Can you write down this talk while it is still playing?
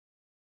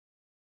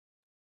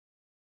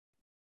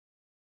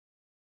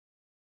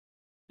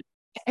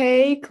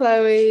Hey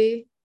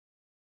Chloe,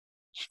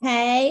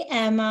 Hey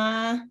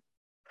Emma.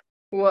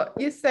 what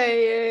you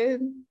saying?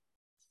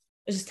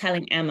 I was just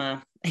telling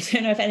Emma. I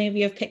don't know if any of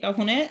you have picked up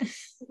on it.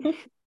 The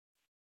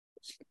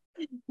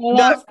No,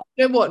 last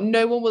you know what?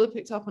 No one will have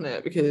picked up on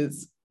it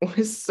because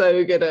we're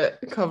so good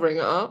at covering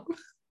it up.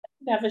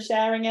 Never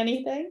sharing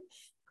anything.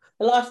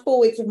 The last 4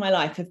 weeks of my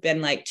life have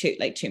been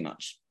too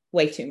much,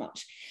 way too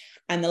much.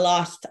 And the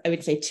last, I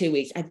would say, 2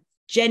 weeks, I've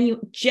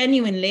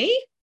genuinely,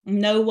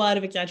 no word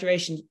of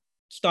exaggeration,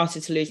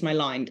 started to lose my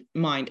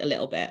mind a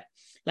little bit.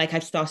 Like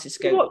I've started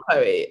to You know go. what,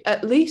 Chloe?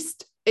 At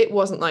least it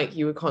wasn't like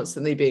you were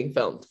constantly being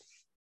filmed.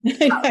 That's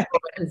what I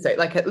can say.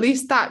 Like at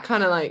least that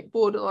kind of like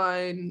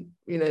borderline,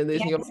 The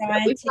losing your mind.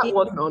 At least that anxiety,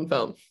 wasn't on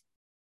film.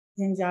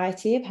 the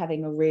anxiety of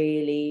having a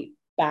really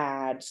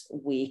bad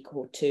week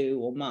or two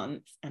or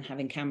month and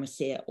having cameras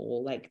see it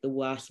all, like the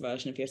worst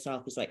version of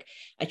yourself, is like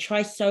I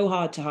try so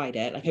hard to hide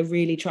it. Like I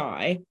really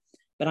try,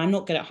 but I'm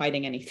not good at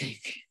hiding anything.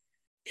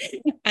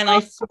 And Oh,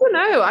 I don't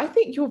know. I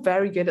think you're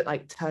very good at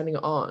like turning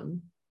it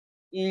on.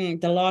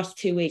 the last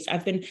 2 weeks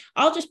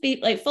I'll just be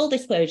like full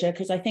disclosure,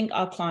 because I think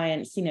our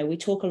clients, we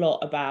talk a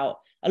lot of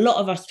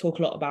us talk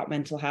a lot about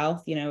mental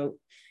health.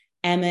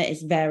 Emma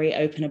is very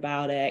open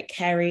about it.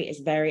 Kerry is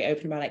very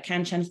open about it.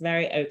 Kanchan's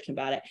very open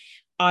about it.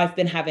 I've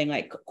been having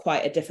like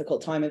quite a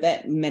difficult time of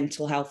it,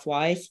 mental health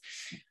wise.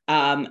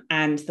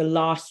 And the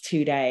last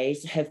 2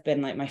 days have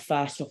been like my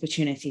first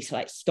opportunity to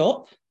like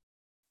stop,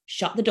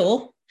 shut the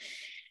door,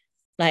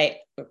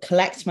 like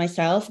collect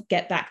myself,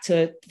 get back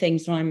to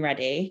things when I'm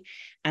ready.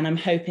 And I'm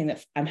hoping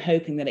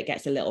that it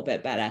gets a little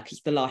bit better,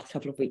 because the last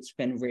couple of weeks have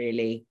been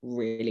really,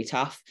 really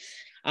tough.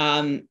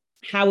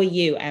 How are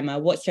you, Emma?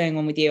 What's going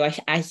on with you?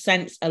 I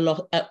sense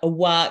a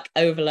work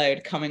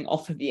overload coming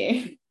off of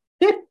you.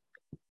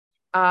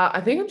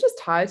 I think I'm just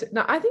tired.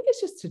 No, I think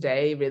it's just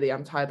today, really.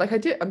 I'm tired.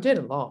 I'm doing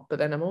a lot, but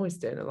then I'm always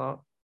doing a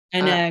lot.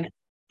 I Uh, know.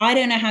 I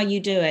don't know how you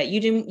do it.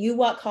 You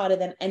work harder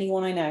than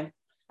anyone I know.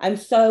 I'm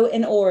so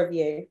in awe of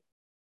you.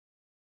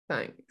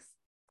 Thanks.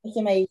 It's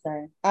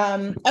amazing.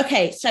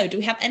 Okay, so do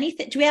we have any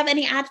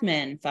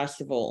admin, first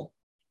of all?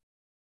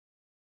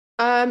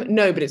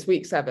 No, but it's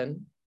week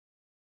 7.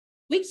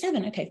 Week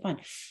 7. Okay, fine.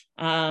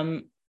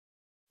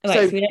 All right,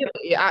 So so we don't.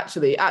 really,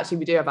 actually,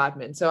 we do have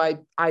admin. So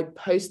I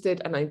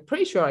posted, and I'm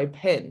pretty sure I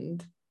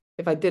pinned.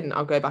 If I didn't,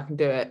 I'll go back and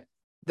do it.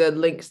 The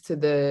links to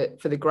the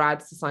for the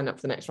grads to sign up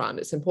for the next round.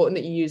 It's important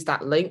that you use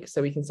that link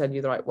so we can send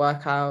you the right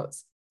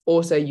workouts.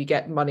 Also, you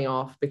get money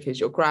off because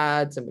you're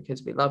grads and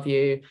because we love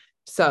you.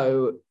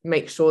 So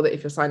make sure that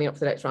if you're signing up for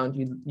the next round,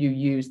 you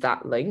use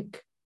that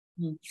link.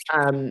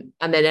 And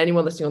then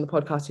anyone listening on the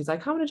podcast who's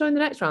like, I want to join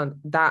the next round,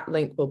 that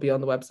link will be on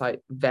the website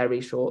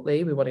very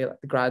shortly. We want to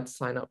get the grads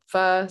sign up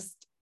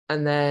first.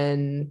 And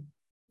then,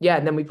 yeah,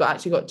 and then we've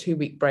actually got 2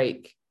 week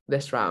break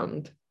this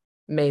round,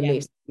 Yeah.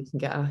 mainly so we can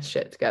get our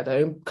shit together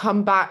and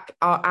come back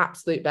our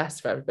absolute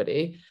best for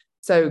everybody.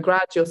 So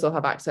grads, you'll still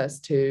have access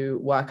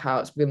to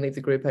workouts. We're gonna leave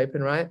the group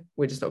open, right?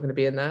 We're just not going to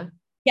be in there.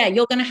 Yeah,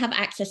 you're going to have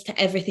access to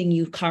everything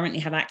you currently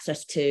have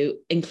access to,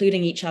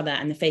 including each other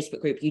and the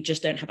Facebook group. You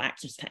just don't have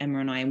access to Emma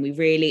and I. And we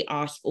really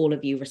ask all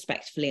of you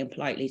respectfully and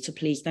politely to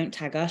please don't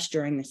tag us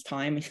during this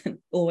time. I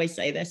always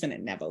say this and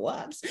it never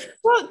works.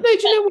 Well, no,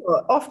 do you know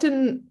what?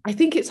 Often I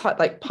think it's hard,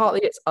 like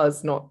partly it's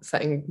us not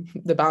setting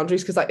the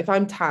boundaries because like if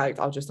I'm tagged,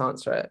 I'll just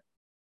answer it.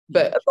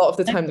 Yeah. But a lot of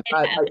the Don't time, say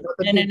that. like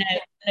the No, no, people,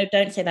 no, no,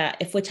 don't say that.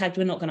 If we're tagged,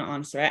 we're not going to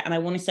answer it. And I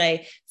want to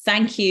say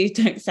thank you.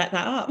 Don't set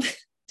that up.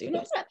 Do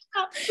not set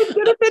that up.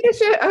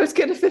 I was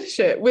gonna finish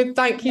it with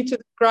thank you to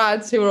the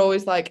grads who are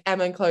always like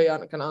Emma and Chloe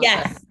aren't gonna answer.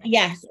 Yes,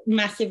 yes,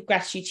 massive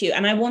gratitude to you.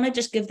 And I want to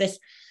just give this.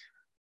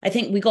 I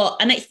think we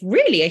got, and it's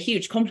really a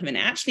huge compliment.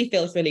 It actually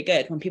feels really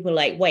good when people are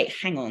like, wait,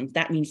 hang on,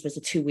 that means there's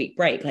a 2 week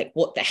break. Like,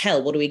 what the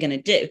hell? What are we going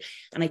to do?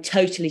 And I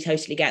totally,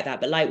 totally get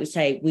that. But like we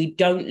say, we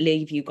don't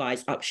leave you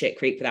guys up shit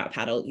creek without a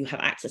paddle. You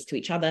have access to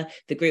each other,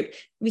 the group.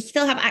 We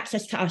still have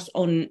access to us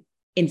on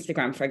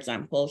Instagram, for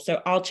example.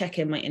 So I'll check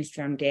in my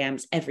Instagram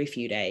DMs every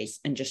few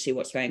days and just see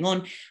what's going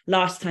on.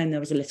 Last time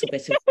there was a little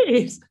bit of,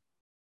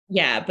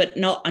 yeah, but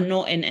I'm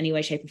not in any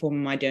way, shape, or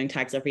form am I doing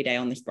tags every day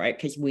on this break,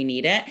 because we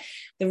need it.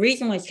 The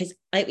reason was because,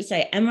 like we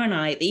say, Emma and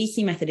I, the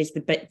EC method is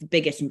the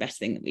biggest and best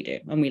thing that we do,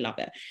 and we love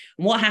it.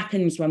 And what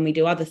happens when we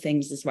do other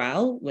things as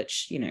well,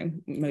 which,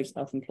 most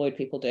self-employed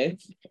people do,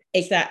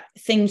 is that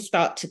things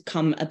start to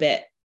come a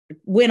bit,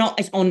 we're not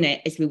as on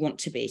it as we want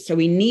to be. So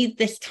we need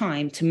this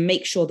time to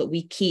make sure that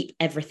we keep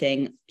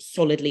everything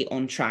solidly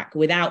on track.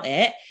 Without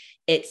it,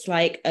 it's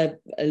like a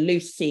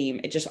loose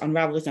seam. It just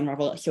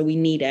unravels. So we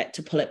need it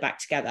to pull it back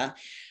together.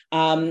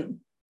 And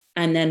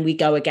then we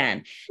go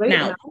again. Great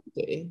Now,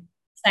 analogy.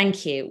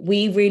 thank you.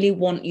 We really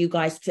want you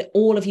guys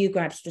all of you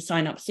grads to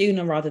sign up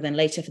sooner rather than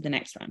later for the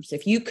next round. So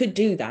if you could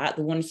do that,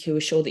 the ones who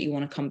are sure that you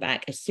want to come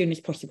back as soon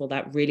as possible,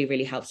 that really,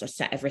 really helps us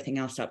set everything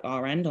else up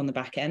our end on the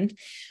back end.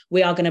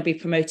 We are going to be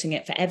promoting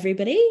it for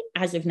everybody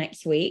as of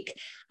next week.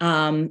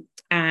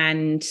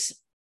 And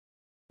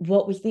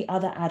what was the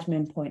other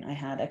admin point I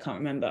had? I can't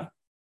remember.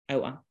 Oh,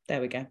 well, there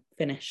we go.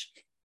 Finish.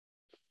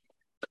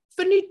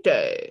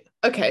 Finito.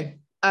 Okay.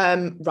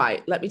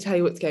 Right, let me tell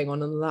you what's going on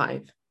the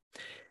live.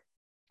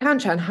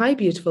 Chan, hi,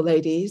 beautiful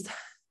ladies.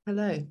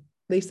 Hello.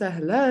 Lisa,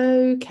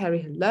 hello.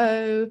 Kerry,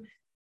 hello.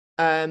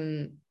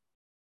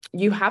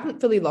 You haven't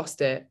fully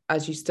lost it,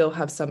 as you still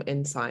have some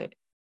insight.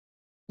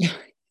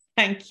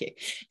 Thank you.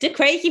 Do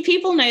crazy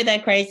people know they're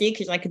crazy?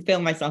 Because I could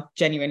feel myself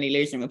genuinely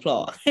losing the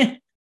plot.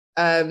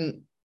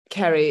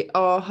 Kerry,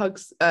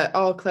 hugs,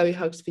 Chloe,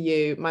 hugs for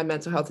you. My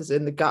mental health is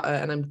in the gutter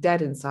and I'm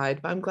dead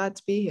inside, but I'm glad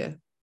to be here.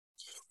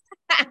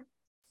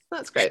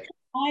 That's great.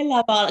 I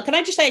love all. Can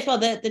I just say as well,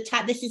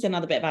 this is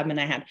another bit of admin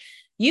I had.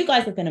 You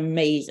guys have been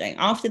amazing.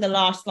 After the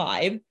last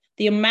live,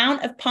 the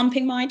amount of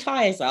pumping my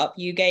tires up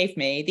you gave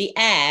me, the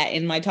air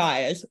in my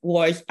tires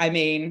was, I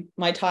mean,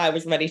 my tire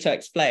was ready to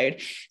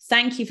explode.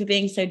 Thank you for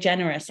being so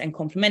generous and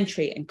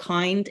complimentary and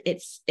kind.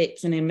 It's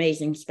an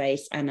amazing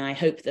space, and I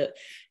hope that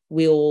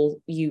we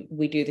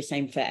do the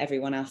same for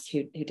everyone else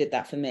who did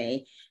that for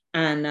me.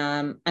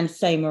 And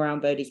same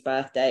around Bodhi's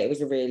birthday. It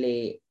was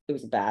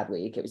a bad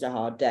week. It was a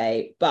hard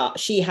day, but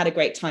she had a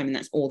great time, and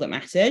that's all that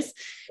matters.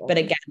 But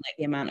again, like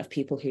the amount of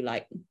people who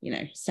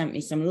sent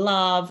me some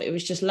love, it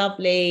was just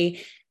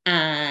lovely.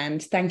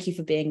 And thank you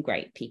for being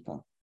great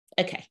people.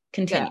 Okay,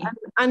 continue. Yeah,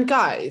 and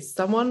guys,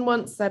 someone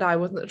once said I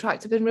wasn't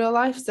attractive in real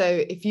life, so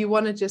if you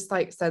want to just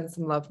send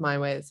some love my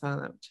way as well,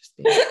 that would just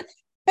be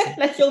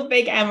let's all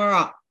big Emma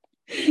up.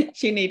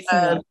 She needs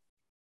some love.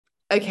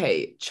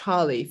 Okay,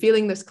 Charlie,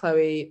 feeling this,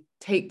 Chloe,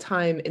 take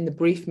time in the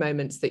brief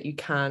moments that you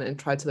can and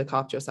try to look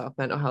after yourself.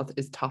 Mental health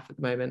is tough at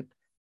the moment.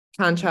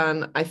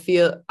 Chan, I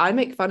feel I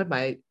make fun of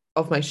my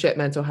shit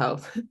mental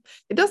health.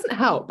 It doesn't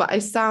help, but I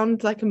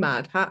sound like a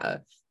mad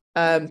hatter.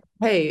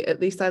 Hey,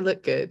 at least I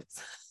look good.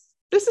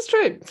 This is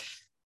true.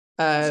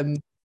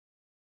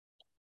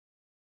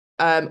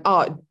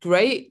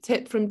 Great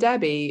tip from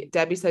Debbie.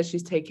 Debbie says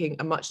she's taking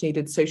a much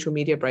needed social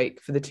media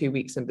break for the 2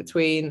 weeks in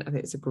between. I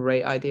think it's a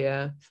great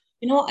idea.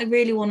 You know what I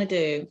really want to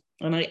do?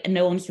 And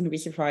no one's going to be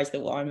surprised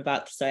at what I'm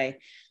about to say.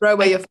 Throw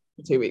away your phone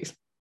for 2 weeks.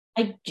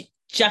 I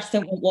just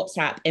don't want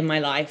WhatsApp in my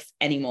life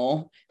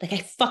anymore. Like, I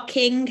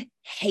fucking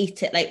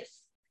hate it. Like,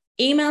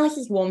 emails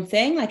is one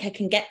thing. Like, I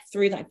can get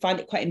through that. I find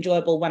it quite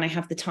enjoyable when I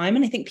have the time.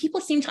 And I think people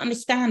seem to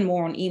understand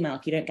more on email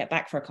if you don't get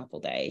back for a couple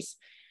of days.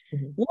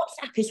 Mm-hmm.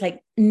 WhatsApp is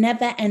like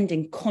never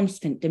ending,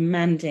 constant,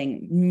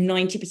 demanding,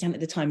 90% of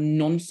the time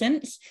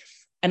nonsense.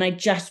 And I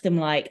just am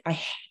like, I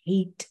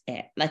hate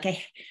it. Like,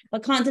 I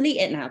can't delete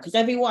it now because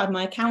everyone,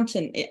 my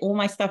accountant, all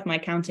my stuff, my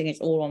accounting is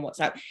all on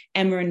WhatsApp.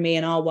 Emma and me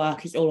and our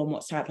work is all on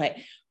WhatsApp. Like,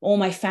 all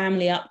my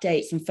family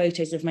updates and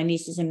photos of my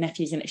nieces and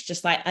nephews. And it's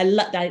just like, I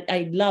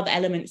love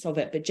elements of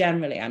it, but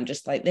generally I'm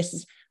just like, this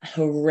is a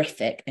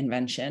horrific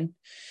invention.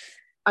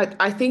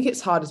 I think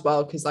it's hard as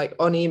well because like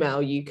on email,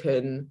 you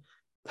can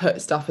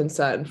put stuff in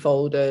certain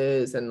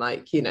folders and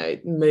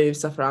move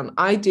stuff around.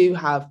 I do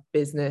have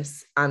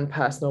business and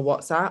personal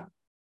WhatsApp.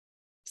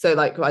 So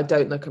like I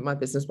don't look at my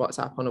business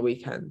WhatsApp on a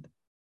weekend.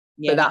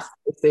 Yeah, but that's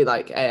obviously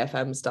like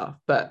AFM stuff.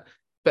 But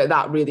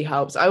that really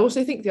helps. I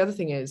also think the other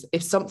thing is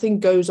if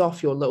something goes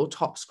off your little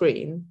top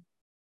screen,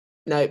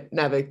 no,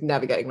 never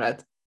getting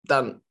read.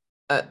 Done.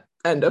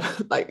 End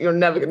of like you're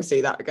never going to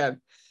see that again.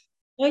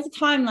 There was a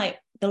time like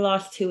the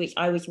last 2 weeks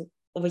I was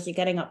obviously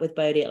getting up with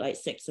Bodhi at like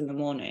 6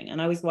 a.m,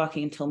 and I was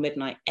working until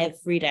midnight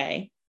every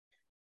day,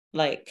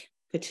 like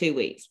for 2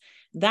 weeks.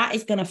 That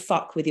is going to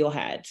fuck with your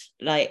head.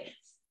 Like,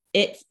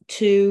 it's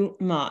too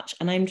much.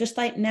 And I'm just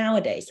like,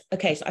 nowadays,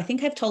 okay, so I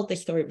think I've told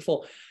this story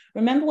before.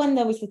 Remember when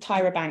there was the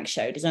Tyra Banks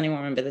show? Does anyone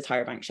remember the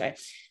Tyra Banks show?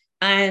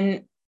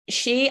 And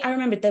I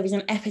remember there was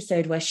an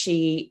episode where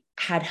she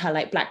had her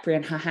like BlackBerry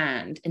in her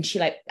hand and she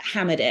like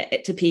hammered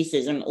it to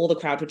pieces and all the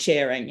crowd were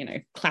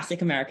cheering,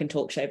 classic American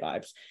talk show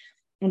vibes.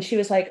 And she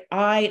was like,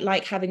 I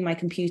like having my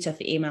computer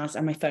for emails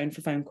and my phone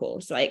for phone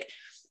calls. Like,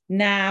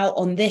 now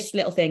on this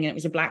little thing, and it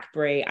was a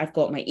BlackBerry, I've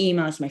got my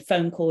emails, my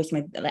phone calls,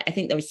 I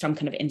think there was some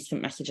kind of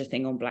instant messenger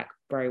thing on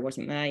BlackBerry,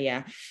 wasn't there?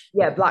 Yeah,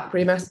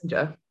 BlackBerry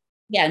Messenger.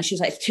 Yeah, and she was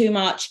like, it's too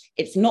much.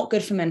 It's not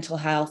good for mental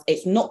health.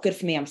 It's not good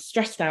for me. I'm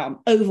stressed out. I'm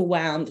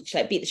overwhelmed. She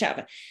like beat the shit out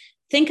of her.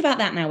 Think about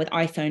that now with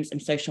iPhones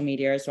and social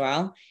media as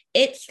well.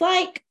 It's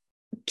like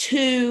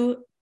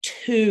too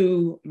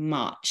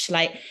much.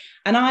 Like,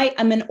 and I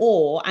am in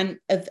awe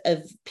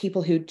of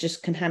people who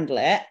just can handle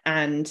it.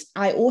 And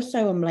I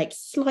also am like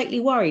slightly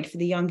worried for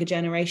the younger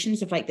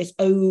generations of like this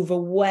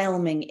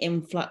overwhelming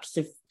influx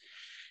of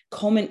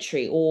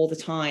commentary all the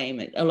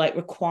time, or like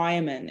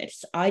requirement.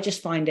 I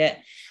just find it,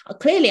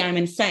 clearly I'm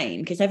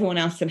insane because everyone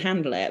else can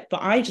handle it,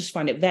 but I just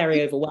find it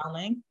very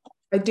overwhelming.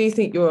 I do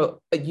think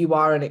you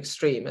are an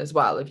extreme as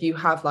well. If you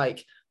have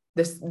like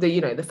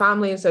the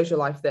family and social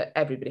life that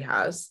everybody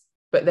has,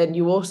 but then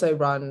you also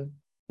run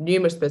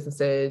numerous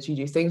businesses, you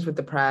do things with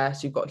the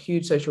press, you've got a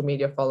huge social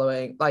media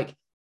following, like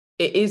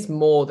it is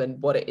more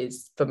than what it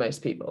is for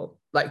most people.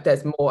 Like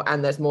there's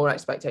more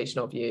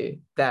expectation of you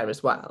there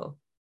as well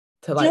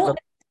to like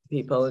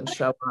people and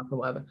show up and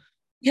whatever.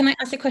 Can I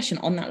ask a question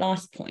on that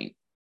last point?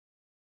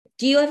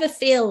 Do you ever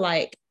feel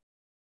like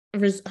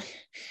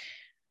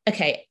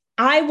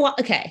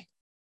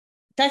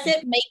Does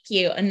it make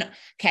you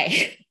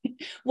okay?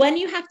 When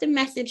you have to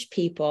message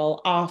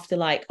people after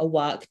like a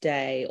work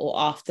day or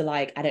after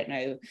like, I don't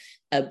know,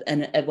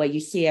 where you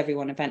see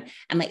everyone event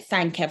and like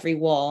thank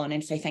everyone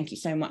and say thank you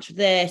so much for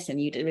this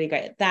and you did really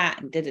great at that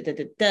and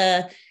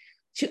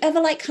do you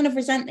ever like kind of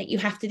resent that you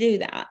have to do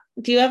that?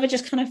 Do you ever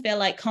just kind of feel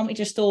like, can't we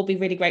just all be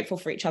really grateful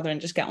for each other and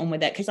just get on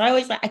with it? Because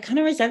I kind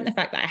of resent the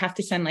fact that I have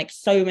to send like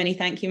so many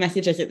thank you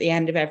messages at the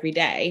end of every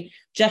day,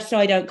 just so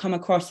I don't come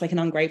across like an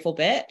ungrateful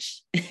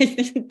bitch.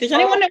 Does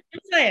anyone know what I'm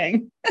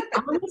saying?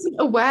 I wasn't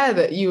aware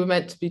that you were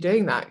meant to be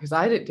doing that because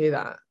I didn't do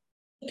that.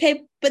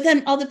 Okay, but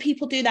then other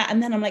people do that.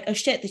 And then I'm like, oh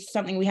shit, this is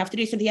something we have to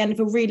do. So at the end of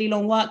a really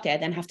long work day, I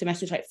then have to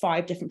message like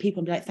 5 different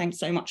people and be like, thanks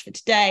so much for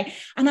today.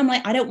 And I'm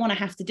like, I don't want to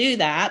have to do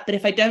that. But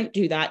if I don't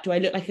do that, do I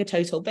look like a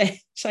total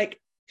bitch?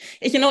 Like,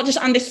 is it not just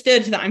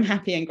understood that I'm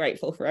happy and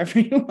grateful for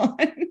everyone?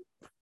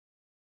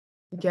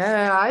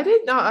 Yeah, I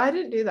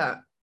didn't do that.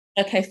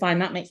 Okay, fine.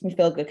 That makes me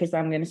feel good because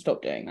I'm going to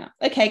stop doing that.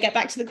 Okay, get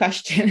back to the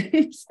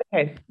questions.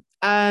 Okay.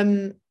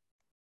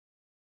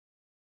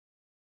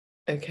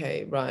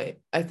 Okay, right.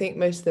 I think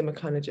most of them are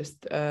kind of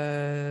just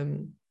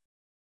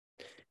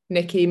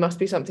Nikki, must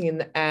be something in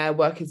the air.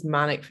 Work is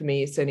manic for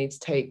me, so I need to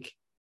take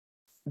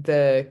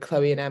the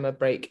Chloe and Emma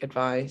break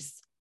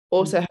advice.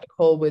 Also had a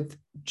call with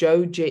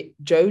Joji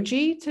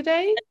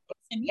today.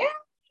 Yeah,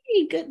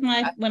 good.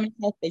 My women's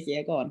health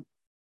physio, go on.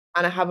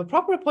 And I have a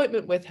proper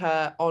appointment with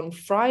her on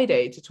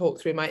Friday to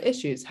talk through my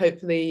issues.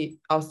 Hopefully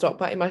I'll stop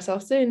biting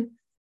myself soon.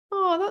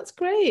 Oh, that's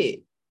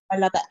great. I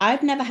love it.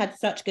 I've never had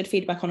such good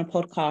feedback on a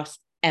podcast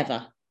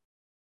ever.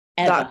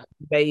 That's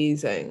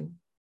amazing.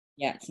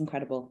 Yeah, it's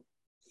incredible.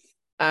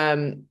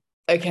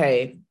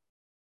 Okay.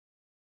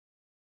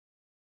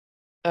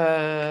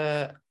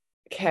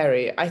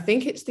 Kerry, I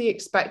think it's the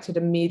expected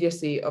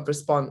immediacy of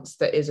response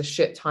that is a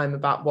shit time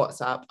about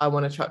WhatsApp. I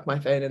want to chuck my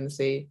phone in the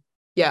sea.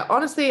 Yeah,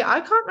 honestly,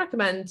 I can't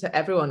recommend to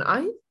everyone.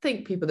 I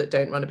think people that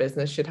don't run a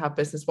business should have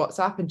business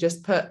WhatsApp and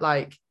just put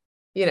like,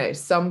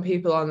 some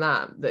people on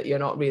that you're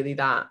not really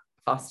that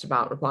fussed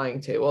about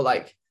replying to, or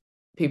like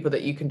people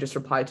that you can just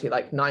reply to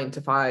like 9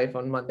 to 5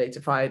 on Monday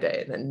to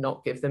Friday and then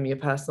not give them your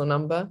personal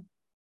number.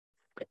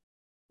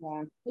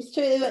 Yeah, it's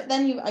true. But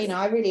then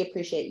I really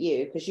appreciate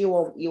you because you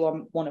are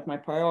one of my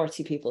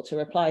priority people to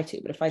reply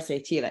to. But if I say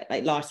to you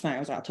like last night, I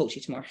was like, I'll talk to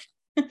you tomorrow.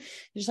 You're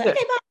just like,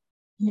 okay, bye.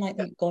 I'm like,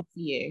 thank God for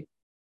you.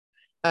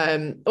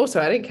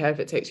 Also, I don't care if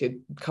it takes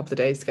you a couple of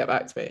days to get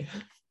back to me.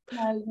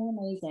 No, you're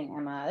amazing,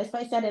 Emma. That's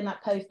what I said in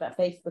that post, that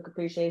Facebook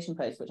appreciation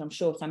post, which I'm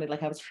sure sounded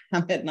like I was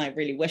hammered, and I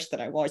really wish that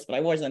I was, but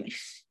I wasn't.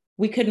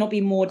 We could not be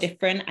more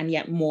different and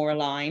yet more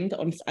aligned.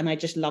 And I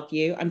just love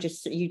you.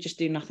 You just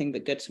do nothing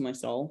but good to my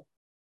soul.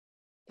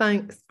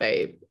 Thanks,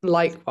 babe.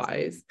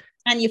 Likewise.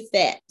 And you're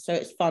fit, so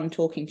it's fun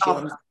talking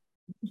to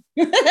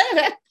you.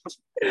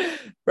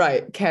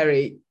 Right,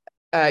 Kerry.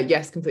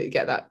 Yes, completely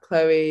get that.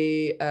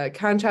 Chloe,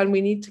 Kanchan,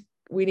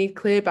 we need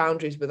clear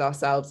boundaries with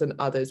ourselves and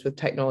others with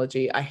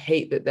technology. I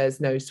hate that there's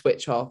no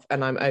switch off,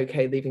 and I'm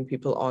okay leaving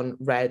people on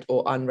read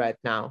or unread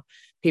now.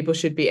 People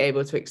should be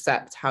able to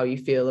accept how you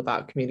feel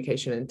about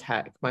communication and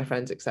tech. My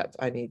friends accept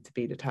I need to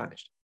be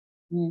detached.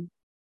 Mm.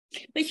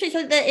 But it's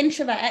like the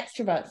introvert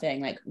extrovert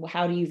thing, like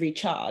how do you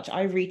recharge?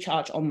 I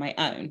recharge on my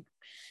own.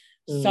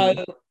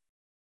 So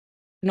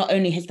not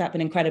only has that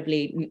been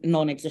incredibly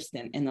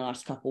non-existent in the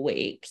last couple of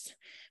weeks,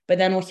 but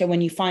then also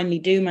when you finally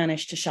do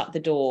manage to shut the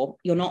door,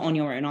 you're not on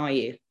your own, are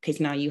you?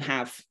 Because now you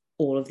have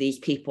all of these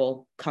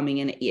people coming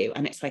in at you,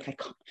 and it's like I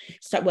can't.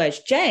 So whereas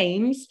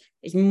James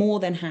is more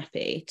than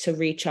happy to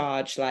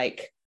recharge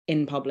like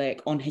in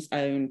public on his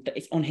own,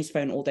 it's on his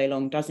phone all day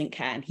long, doesn't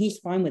care, and he's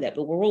fine with it.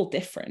 But we're all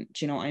different.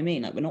 Do you know what I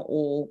mean? Like we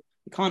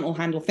can't all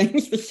handle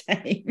things the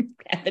same,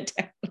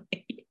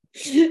 evidently.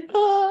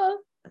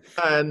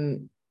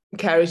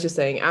 Kerry's just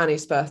saying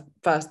Annie's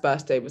first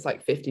birthday was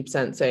like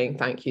 50% saying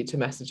thank you to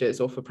messages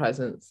or for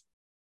presents.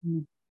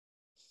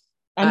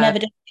 I'm never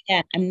doing it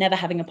again. I'm never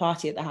having a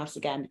party at the house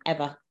again,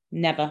 ever.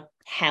 Never.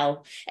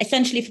 Hell.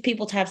 Essentially for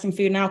people to have some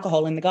food and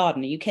alcohol in the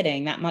garden. Are you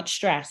kidding? That much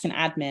stress and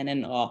admin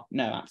and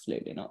no,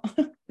 absolutely not.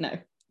 No.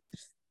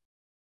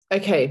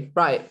 Okay,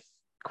 right.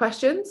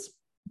 Questions?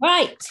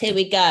 Right, here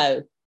we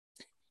go.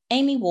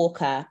 Amy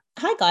Walker.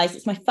 Hi guys,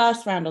 it's my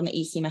first round on the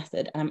EC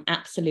method and I'm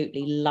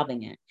absolutely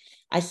loving it.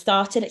 I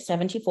started at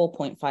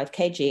 74.5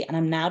 kg and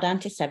I'm now down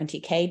to 70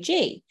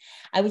 kg.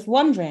 I was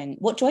wondering,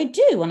 what do I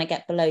do when I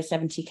get below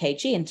 70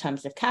 kg in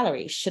terms of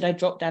calories? Should I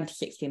drop down to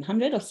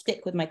 1600 or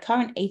stick with my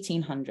current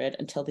 1800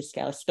 until the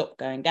scale stops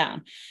going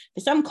down?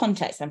 For some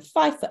context, I'm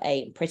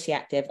 5'8" and pretty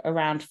active,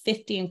 around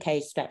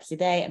 15k steps a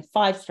day and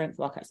 5 strength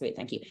workouts a week.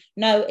 Thank you.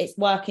 No, it's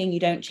working. You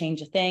don't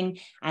change a thing.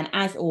 And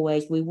as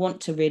always, we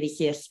want to really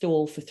see a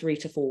stall for 3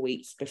 to 4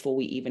 weeks before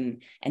we even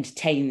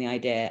entertain the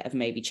idea of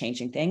maybe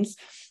changing things.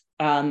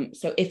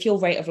 So if your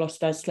rate of loss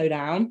does slow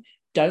down,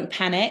 don't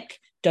panic.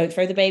 Don't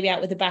throw the baby out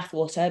with the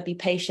bathwater. Be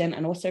patient.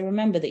 And also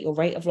remember that your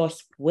rate of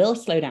loss will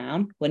slow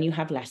down when you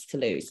have less to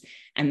lose.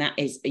 And that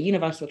is a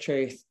universal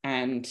truth.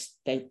 And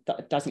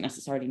that doesn't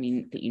necessarily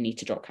mean that you need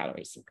to drop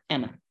calories.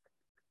 Emma.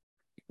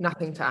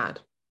 Nothing to add.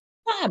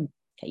 Okay,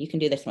 you can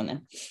do this one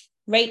then.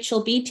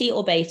 Rachel, BT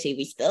or Beatty,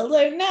 we still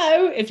don't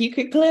know. If you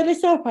could clear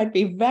this up, I'd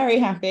be very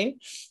happy.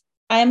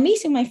 I am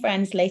meeting my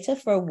friends later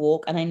for a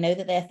walk, and I know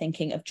that they're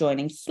thinking of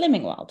joining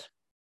Slimming World.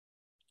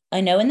 I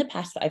know in the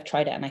past that I've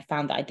tried it and I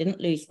found that I didn't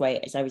lose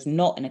weight as I was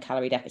not in a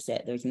calorie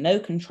deficit. There was no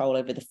control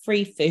over the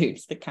free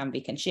foods that can be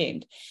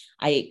consumed.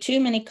 I ate too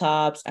many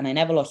carbs and I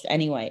never lost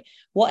any weight.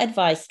 What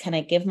advice can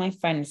I give my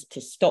friends to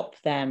stop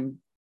them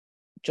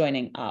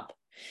joining up?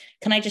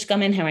 Can I just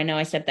come in here? I know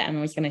I said that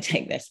Emma was going to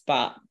take this,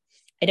 but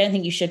I don't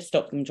think you should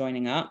stop them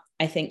joining up.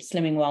 I think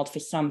Slimming World for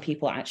some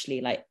people actually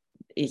like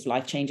is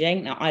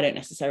life-changing. Now, I don't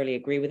necessarily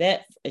agree with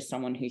it as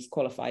someone who's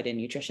qualified in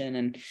nutrition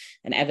and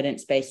an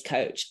evidence-based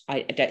coach.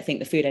 I don't think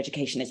the food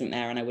education isn't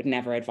there, and I would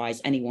never advise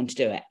anyone to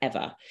do it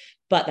ever.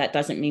 But that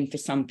doesn't mean for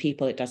some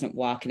people it doesn't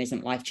work and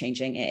isn't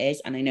life-changing. It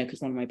is. And I know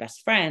because one of my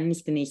best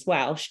friends, Denise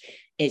Welsh,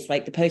 is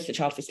like the poster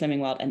child for Slimming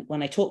World. And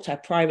when I talked to her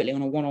privately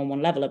on a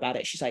one-on-one level about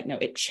it, she's like, no,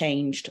 it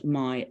changed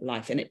my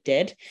life. And it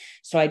did.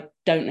 So I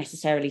don't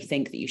necessarily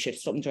think that you should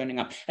stop them joining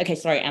up. Okay,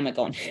 sorry, Emma,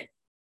 go on.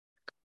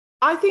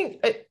 I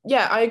think,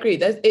 I agree.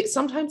 It's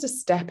sometimes a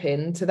step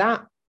into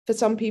that for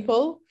some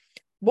people.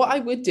 What I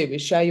would do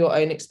is share your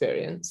own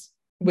experience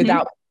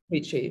without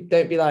preachy.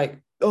 Don't be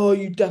like, oh,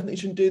 you definitely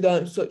shouldn't do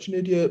that. I'm such an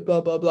idiot,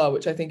 blah, blah, blah,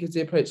 which I think is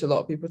the approach a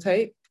lot of people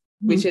take,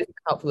 which isn't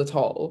helpful at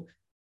all.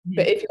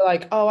 But if you're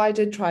like, oh, I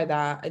did try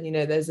that, and,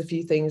 there's a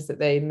few things that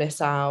they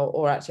miss out,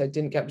 or actually I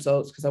didn't get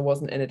results because I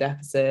wasn't in a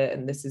deficit,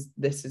 and this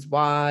is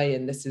why,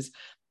 and this is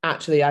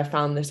actually, I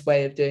found this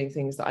way of doing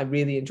things that I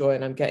really enjoy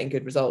and I'm getting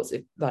good results.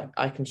 If like,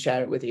 I can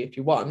share it with you if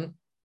you want,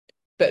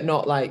 but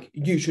not like,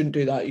 you shouldn't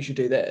do that, you should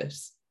do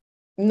this.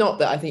 Not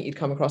that I think you'd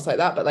come across like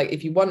that, but like,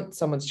 if you want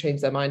someone to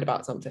change their mind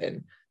about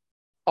something,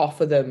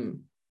 offer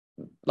them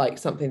like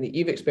something that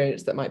you've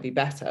experienced that might be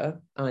better,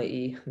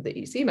 i.e.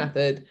 the EC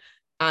method.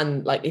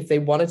 And like, if they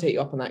want to take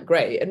you up on that,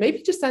 great. And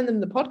maybe just send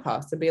them the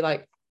podcast and be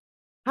like,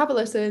 have a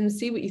listen,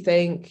 see what you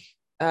think.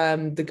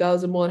 The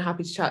girls are more than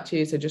happy to chat to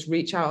you. So just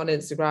reach out on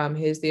Instagram.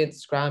 Here's the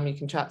Instagram. You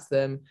can chat to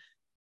them.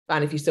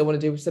 And if you still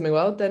want to do Slimming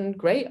World, then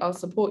great. I'll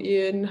support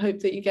you and hope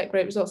that you get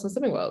great results on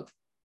Slimming World.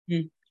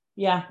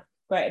 Yeah,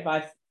 great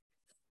advice.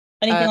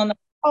 Anything on that?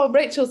 Oh,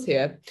 Rachel's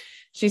here.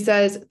 She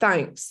says,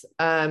 thanks.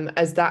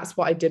 As that's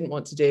what I didn't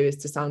want to do, is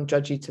to sound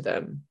judgy to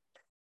them.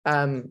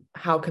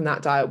 How can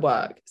that diet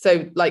work?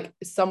 So like,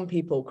 some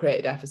people create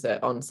a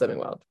deficit on Slimming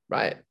World,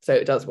 right? So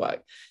it does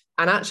work.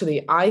 And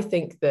actually, I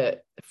think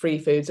that free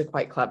foods are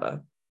quite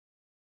clever.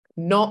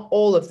 Not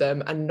all of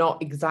them, and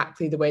not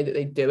exactly the way that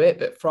they do it,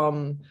 but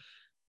from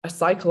a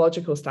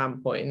psychological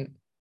standpoint.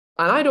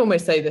 And I'd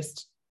almost say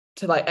this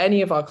to like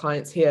any of our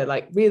clients here,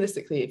 like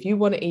realistically, if you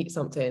want to eat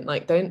something,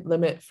 like don't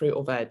limit fruit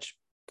or veg,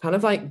 kind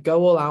of like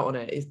go all out on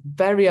it. It's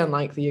very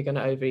unlikely you're going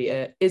to overeat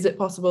it. Is it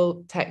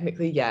possible?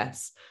 Technically,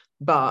 yes.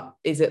 But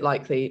is it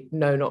likely?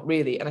 No, not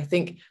really. And I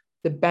think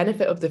the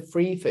benefit of the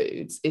free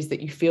foods is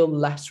that you feel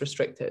less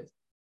restricted.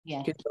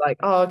 Yeah. Because you're like,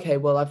 oh, okay,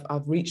 well,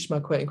 I've reached my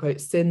quote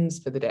unquote sins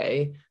for the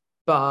day,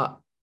 but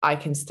I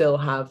can still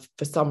have,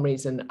 for some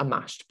reason, a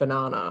mashed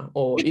banana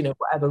or,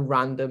 whatever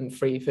random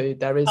free food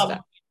there is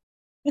there.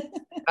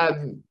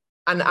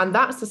 And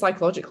that's the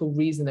psychological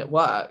reason it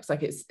works.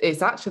 Like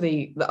it's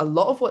actually a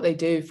lot of what they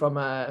do from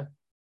a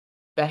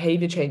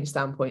behavior change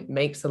standpoint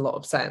makes a lot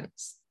of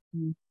sense.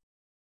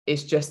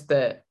 It's just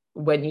that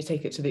when you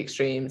take it to the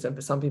extremes, and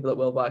for some people it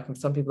will work and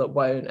for some people it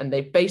won't, and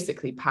they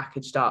basically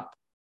packaged up.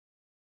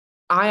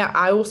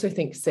 I also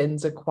think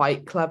sins are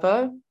quite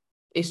clever.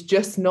 It's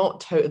just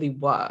not totally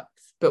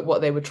works. But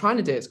what they were trying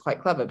to do is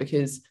quite clever,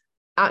 because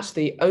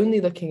actually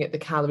only looking at the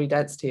calorie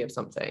density of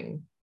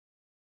something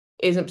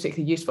isn't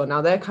particularly useful.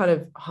 Now they're kind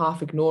of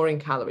half ignoring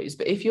calories,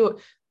 but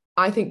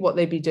I think what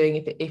they'd be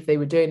doing if they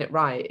were doing it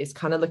right is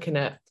kind of looking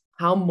at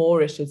how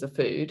moorish is a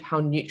food, how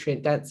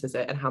nutrient dense is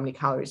it, and how many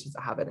calories does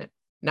it have in it.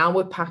 Now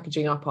we're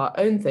packaging up our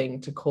own thing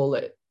to call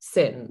it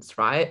sins,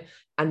 right?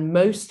 And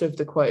most of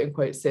the quote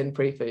unquote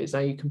sin-free foods, now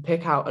you can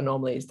pick out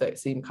anomalies that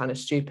seem kind of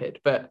stupid,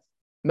 but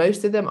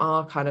most of them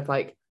are kind of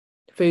like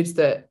foods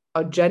that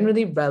are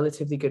generally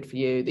relatively good for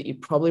you, that you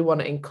probably want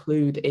to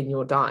include in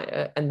your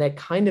diet. And they're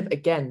kind of,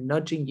 again,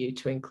 nudging you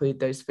to include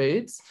those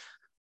foods.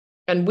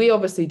 And we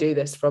obviously do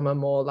this from a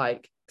more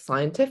like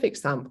scientific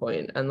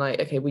standpoint. And like,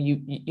 okay, well,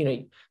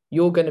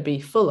 you're going to be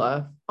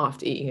fuller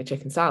after eating a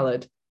chicken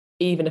salad,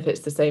 even if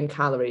it's the same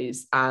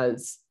calories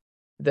as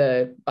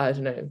the, I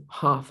don't know,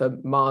 half a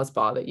Mars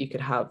bar that you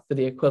could have for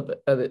the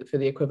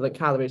equivalent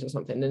calories or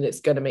something. And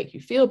it's going to make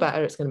you feel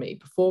better. It's going to make you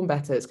perform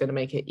better. It's going to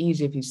make it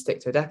easier if you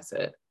stick to a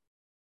deficit.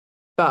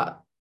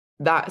 But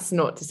that's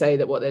not to say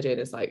that what they're doing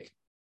is like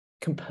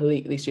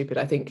completely stupid.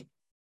 I think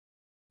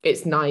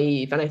it's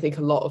naive. And I think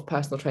a lot of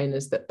personal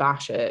trainers that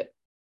bash it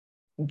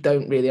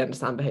don't really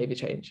understand behavior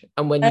change.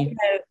 And when you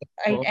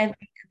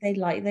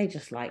they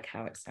just like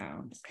how it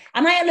sounds.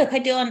 And I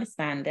do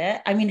understand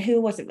it. I mean, who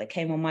was it that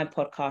came on my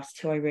podcast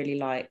who I really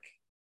like?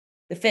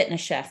 The fitness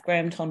chef,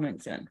 Graham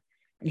Tomlinson.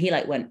 And he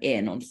like went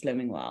in on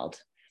Slimming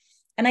World.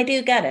 And I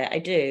do get it. I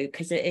do,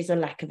 because it is a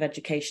lack of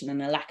education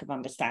and a lack of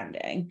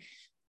understanding.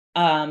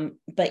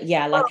 But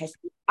yeah, like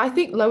I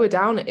think lower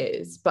down it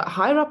is, but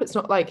higher up it's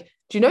not. Like,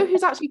 do you know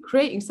who's actually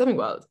creating Slimming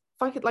World?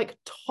 Fucking like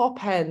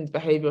top end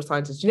behavioral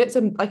scientists. Do you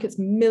know it's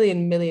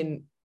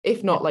million,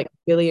 if not like £1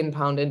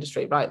 billion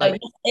industry, right? Like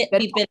it'd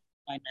be billion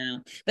by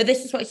now. But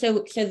this is what,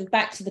 so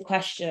back to the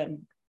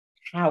question,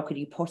 how could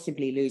you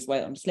possibly lose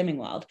weight on Slimming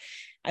World?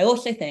 I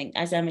also think,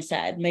 as Emma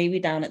said, maybe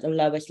down at the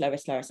lowest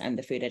end,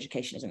 the food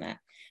education isn't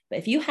there. But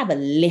if you have a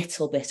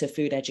little bit of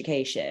food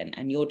education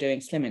and you're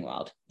doing Slimming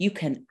World, you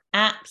can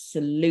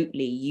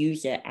absolutely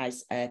use it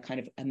as a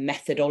kind of a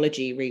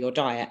methodology re your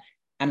diet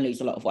and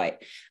lose a lot of weight.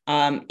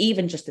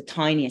 Even just the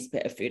tiniest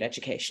bit of food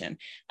education.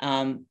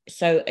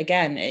 So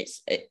again,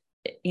 it's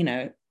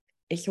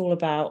all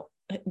about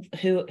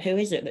who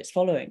is it that's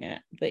following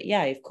it. But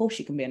yeah, of course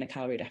you can be in a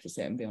calorie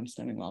deficit and be on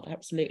Slimming World,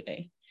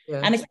 absolutely.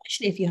 Yeah. And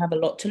especially if you have a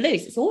lot to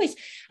lose, it's always,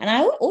 and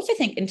I also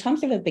think in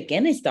terms of a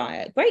beginner's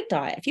diet, great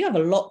diet, if you have a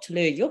lot to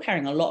lose, you're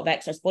carrying a lot of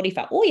excess body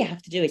fat, all you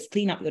have to do is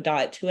clean up your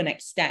diet to an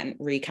extent,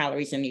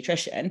 calories and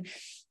nutrition,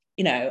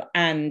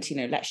 and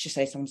let's just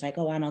say someone's like,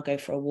 oh, and I'll go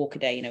for a walk a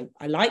day.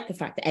 I like the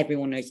fact that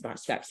everyone knows about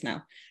steps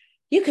now.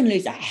 You can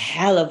lose a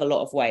hell of a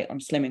lot of weight on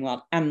Slimming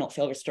World and not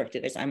feel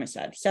restricted, as Emma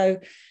said. So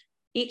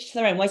each to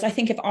their own. Whereas I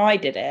think if I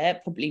did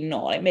it, probably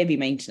not. It may be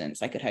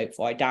maintenance I could hope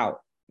for. I doubt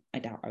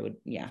I would.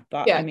 Yeah.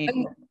 But yeah, I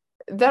mean,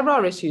 there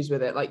are issues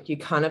with it. Like you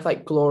kind of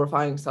like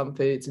glorifying some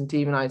foods and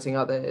demonizing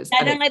others.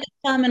 I don't like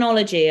the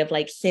terminology of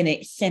like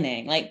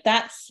sinning. Like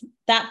that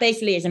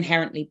basically is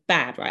inherently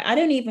bad, right? I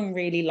don't even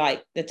really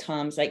like the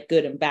terms like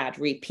good and bad,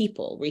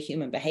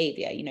 human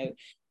behavior.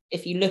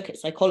 If you look at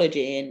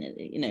psychology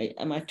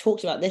and I've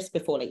talked about this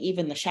before, like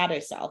even the shadow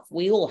self,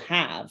 we all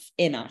have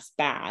in us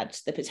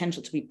the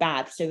potential to be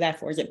bad. So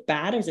therefore, is it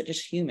bad or is it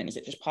just human? Is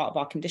it just part of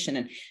our condition?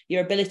 And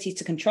your ability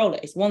to control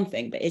it is one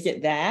thing, but is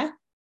it there?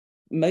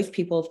 Most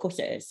people, of course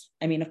it is.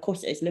 I mean, of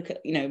course it is. Look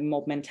at,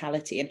 mob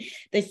mentality. And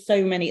there's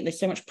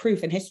so much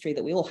proof in history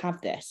that we all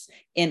have this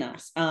in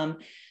us.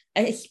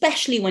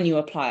 Especially when you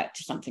apply it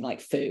to something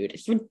like food.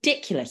 It's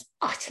ridiculous,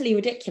 utterly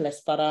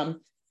ridiculous. But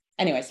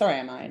anyway, sorry,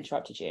 Emma, I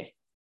interrupted you.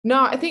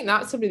 No, I think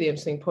that's a really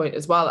interesting point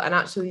as well. And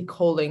actually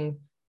calling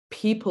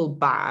people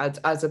bad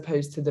as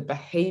opposed to the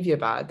behavior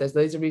bad. There's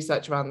loads of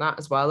research around that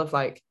as well, of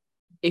like,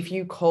 if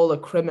you call a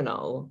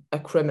criminal,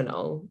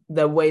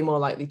 they're way more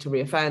likely to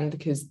reoffend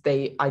because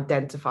they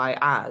identify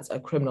as a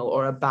criminal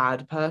or a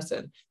bad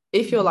person.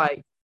 If you're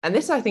like, and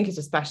this I think is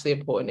especially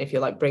important if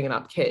you're like bringing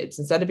up kids,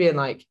 instead of being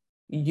like,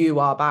 you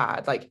are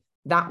bad, like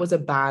that was a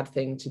bad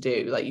thing to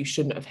do. Like you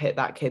shouldn't have hit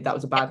that kid. That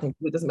was a bad thing.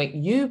 It doesn't make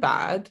you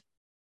bad,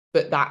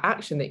 but that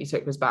action that you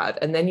took was bad.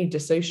 And then you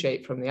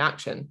dissociate from the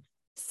action.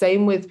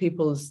 Same with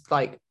people's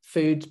like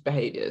food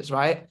behaviors,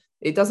 right?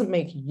 It doesn't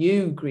make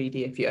you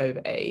greedy if you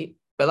overate,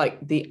 but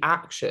like the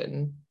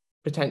action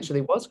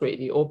potentially was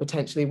greedy or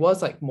potentially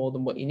was like more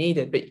than what you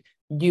needed, but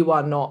you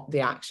are not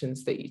the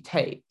actions that you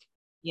take.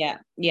 Yeah.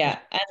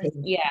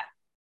 And yeah,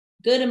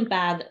 good and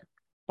bad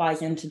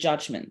buys into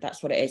judgment.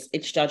 That's what it is.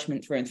 It's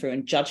judgment through and through,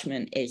 and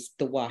judgment is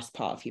the worst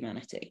part of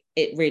humanity.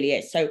 It really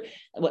is. So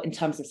in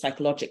terms of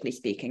psychologically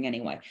speaking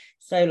anyway,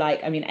 so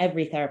like, I mean,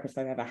 every therapist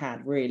I've ever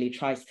had really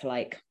tries to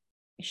like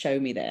show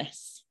me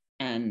this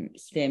and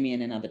steer me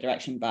in another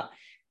direction, but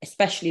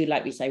especially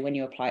like we say, when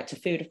you apply it to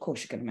food, of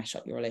course you're going to mess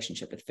up your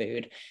relationship with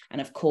food, and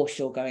of course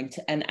you're going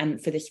to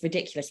and for this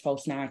ridiculous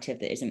false narrative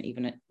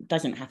that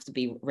doesn't have to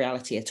be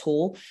reality at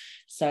all.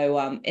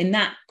 So in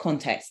that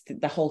context,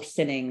 the whole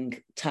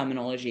sinning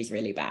terminology is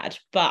really bad,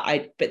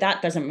 but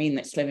that doesn't mean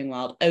that Slimming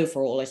World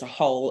overall as a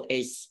whole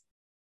is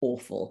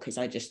awful, because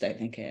I just don't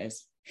think it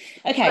is.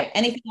 Okay,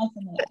 anything else?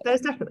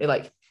 There's definitely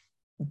like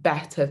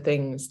better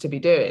things to be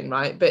doing,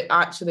 right? But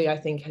actually I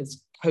think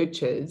as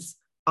coaches,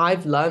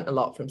 I've learned a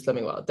lot from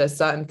Slimming World. There's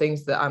certain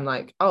things that I'm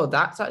like, oh,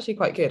 that's actually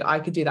quite good.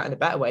 I could do that in a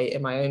better way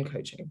in my own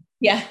coaching.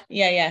 Yeah.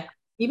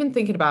 Even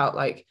thinking about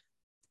like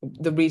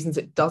the reasons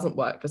it doesn't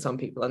work for some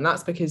people. And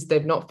that's because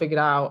they've not figured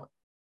out,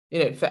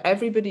 for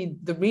everybody,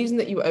 the reason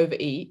that you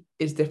overeat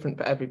is different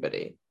for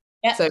everybody.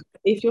 Yeah. So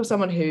if you're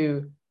someone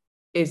who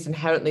is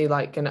inherently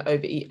like going to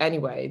overeat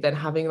anyway, then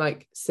having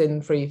like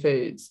sin-free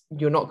foods,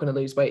 you're not going to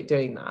lose weight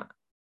doing that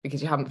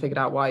because you haven't figured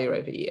out why you're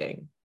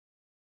overeating.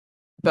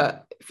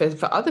 But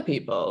for other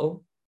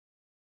people,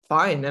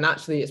 fine. And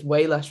actually it's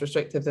way less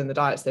restrictive than the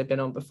diets they've been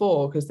on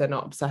before, because they're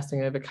not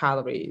obsessing over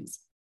calories.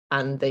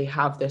 And they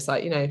have this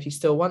like, if you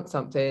still want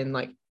something,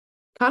 like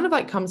kind of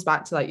like comes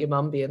back to like your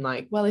mum being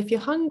like, well, if you're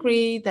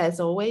hungry, there's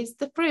always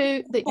the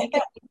fruit that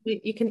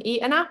you can eat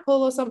an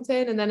apple or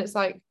something. And then it's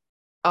like,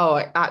 oh,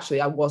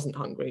 I wasn't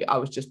hungry. I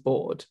was just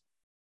bored.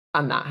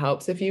 And that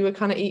helps if you were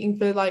kind of eating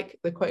for like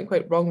the quote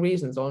unquote wrong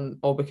reasons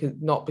or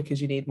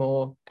because you need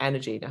more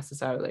energy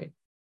necessarily.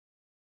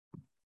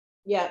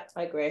 Yeah,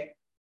 I agree.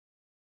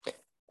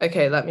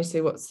 Okay, let me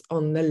see what's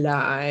on the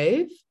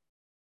live.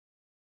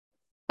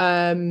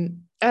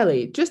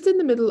 Ellie, just in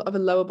the middle of a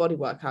lower body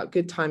workout,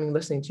 good timing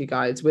listening to you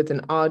guys with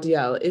an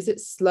RDL. Is it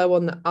slow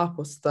on the up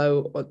or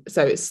slow?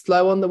 So it's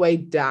slow on the way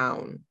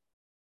down.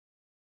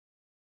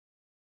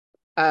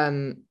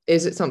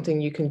 Is it something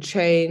you can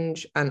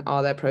change? And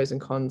are there pros and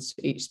cons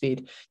to each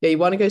speed? Yeah, you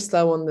want to go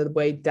slow on the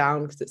way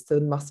down because it's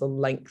the muscle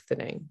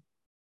lengthening.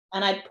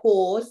 And I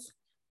pause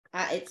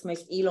at its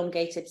most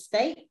elongated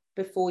state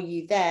before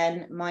you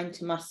then mind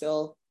to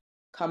muscle,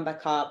 come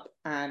back up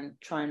and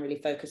try and really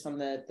focus on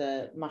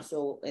the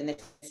muscle, in this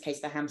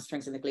case, the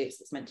hamstrings and the glutes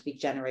that's meant to be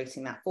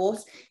generating that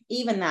force.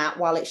 Even that,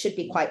 while it should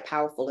be quite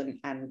powerful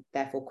and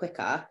therefore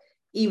quicker,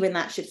 even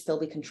that should still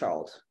be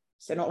controlled.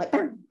 So not like...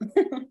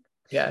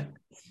 Yeah.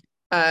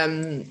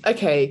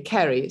 Okay,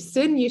 Kerry.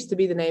 Sin used to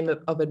be the name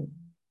of a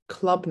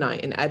club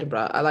night in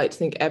Edinburgh. I like to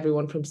think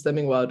everyone from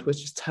Slimming World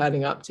was just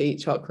turning up to eat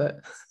chocolate.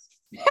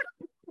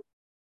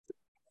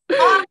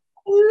 I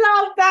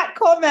love that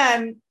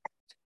comment.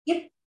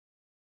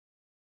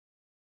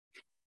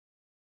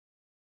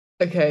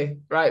 Okay,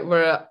 right.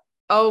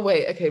 Oh,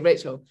 wait. Okay,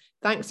 Rachel.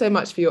 Thanks so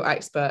much for your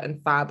expert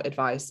and fab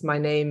advice. My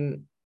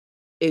name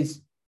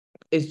is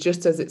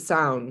just as it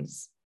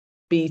sounds.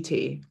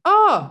 BT.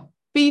 Oh,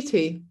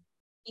 BT.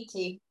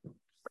 BT.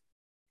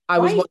 I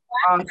was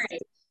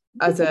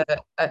asked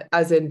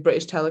as in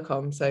British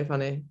Telecom. So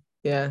funny.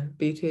 Yeah,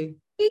 BT.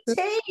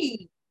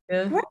 BT.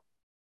 Yeah.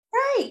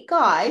 Great,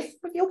 guys.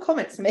 Your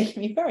comments are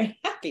making me very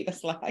happy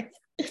this life.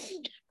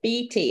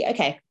 BT.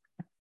 Okay.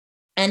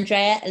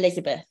 Andrea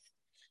Elizabeth.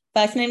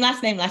 First name,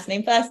 last name,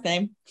 first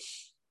name.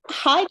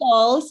 Hi,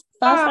 dolls.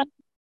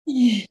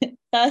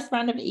 First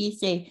round of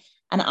EC.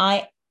 And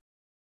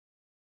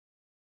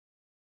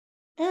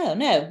oh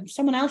no,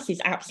 someone else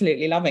is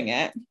absolutely loving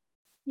it.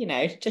 You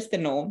know, just the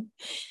norm.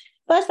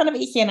 First round of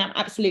EC and I'm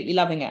absolutely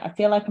loving it. I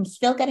feel like I'm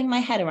still getting my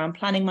head around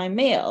planning my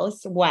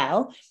meals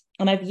well,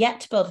 and I've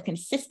yet to build a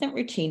consistent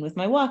routine with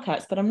my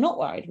workouts, but I'm not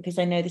worried because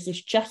I know this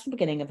is just the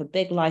beginning of a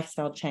big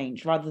lifestyle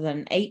change rather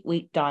than an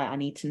 8-week diet I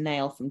need to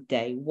nail from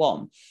day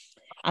one.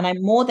 And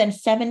I'm more than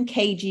 7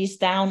 kgs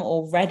down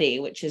already,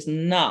 which is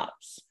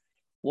nuts.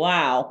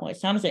 Wow. Well, it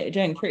sounds like you're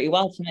doing pretty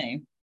well to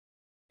me.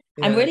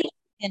 Yeah. I'm really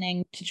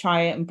beginning to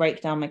try and break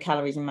down my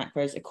calories and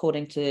macros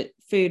according to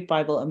food,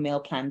 Bible, and meal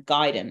plan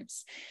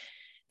guidance.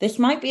 This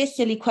might be a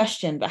silly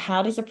question, but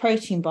how does a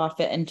protein bar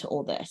fit into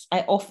all this?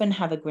 I often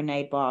have a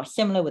grenade bar,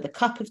 similar with a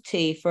cup of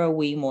tea for a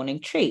wee morning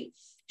treat.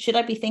 Should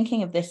I be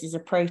thinking of this as a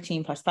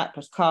protein plus fat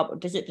plus carb, or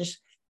does it just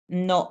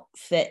not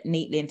fit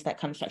neatly into that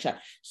kind of structure?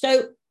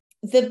 So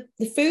the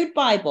food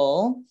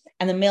Bible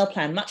and the meal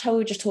plan, much how we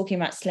were just talking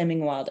about Slimming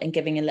World and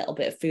giving a little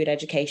bit of food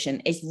education,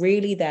 is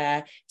really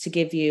there to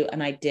give you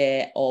an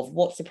idea of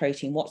what's the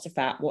protein, what's the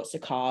fat, what's the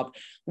carb,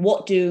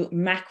 what do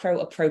macro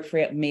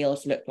appropriate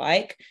meals look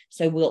like.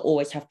 So we'll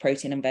always have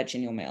protein and veg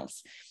in your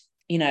meals,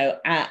 you know,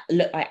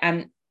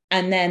 and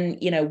then,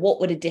 you know, what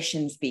would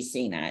additions be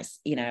seen as,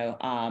 you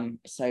know,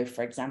 so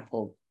for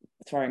example,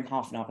 throwing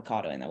half an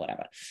avocado in there,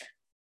 whatever.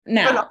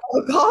 Now,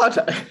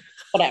 avocado.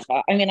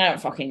 Whatever. I mean, I don't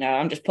fucking know.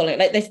 I'm just pulling.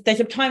 Like, there's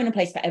a time and a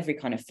place for every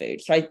kind of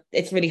food. So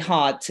it's really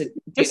hard to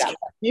do that.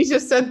 You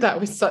just said that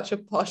with such a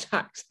posh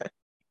accent.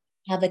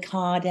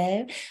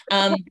 Avocado.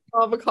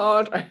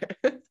 Avocado.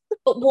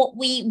 But what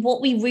we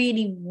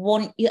really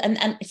want,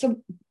 and so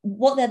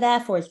what they're there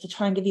for is to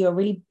try and give you a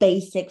really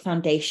basic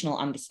foundational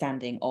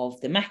understanding of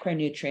the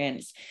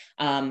macronutrients,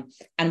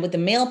 and with the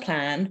meal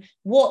plan,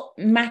 what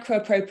macro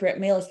appropriate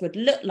meals would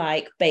look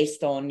like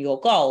based on your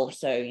goal.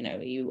 So, you know,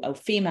 are you a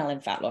female in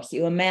fat loss, are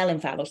you a male in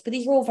fat loss? But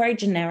these are all very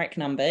generic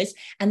numbers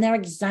and they're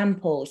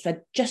examples. So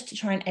just to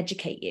try and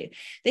educate you,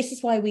 this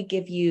is why we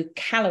give you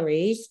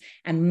calories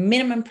and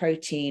minimum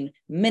protein,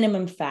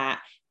 minimum fat,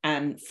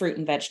 and fruit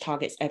and veg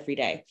targets every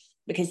day.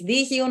 Because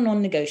these are your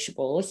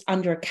non-negotiables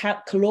under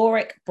a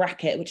caloric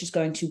bracket, which is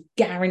going to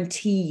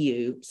guarantee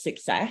you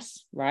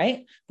success,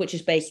 right? Which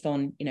is based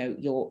on, you know,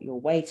 your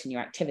weight and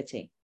your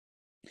activity.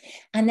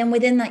 And then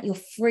within that, you're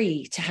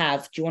free to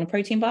have, do you want a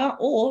protein bar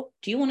or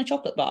do you want a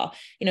chocolate bar?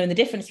 You know, and the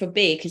difference would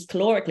be, because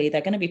calorically,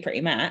 they're going to be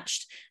pretty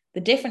matched.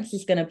 The difference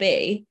is going to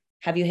be,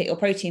 have you hit your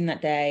protein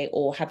that day,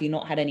 or have you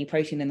not had any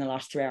protein in the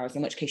last 3 hours,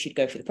 in which case you'd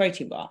go for the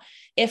protein bar.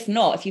 If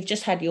not, if you've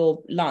just had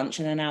your lunch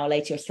and an hour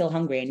later you're still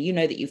hungry and you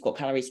know that you've got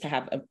calories to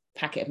have a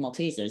packet of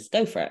Maltesers,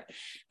 go for it.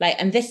 Like,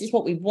 and this is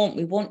what we want.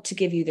 We want to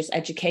give you this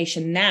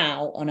education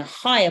now on a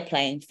higher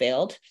playing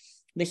field.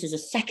 This is a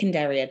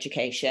secondary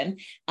education.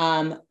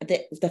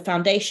 The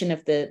foundation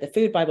of the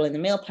food Bible and the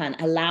meal plan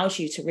allows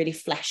you to really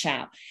flesh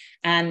out.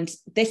 And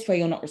this way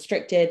you're not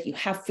restricted, you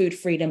have food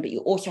freedom, but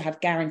you also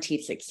have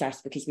guaranteed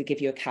success because we give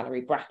you a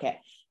calorie bracket.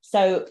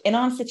 So in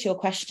answer to your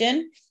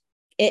question,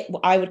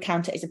 I would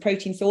count it as a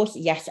protein source.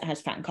 Yes, it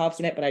has fat and carbs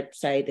in it, but I'd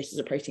say this is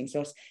a protein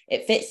source.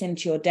 It fits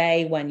into your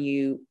day when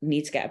you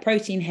need to get a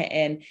protein hit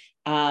in.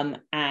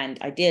 And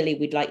ideally,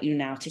 we'd like you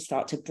now to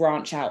start to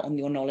branch out on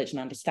your knowledge and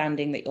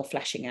understanding that you're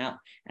fleshing out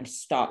and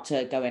start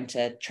to go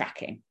into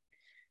tracking.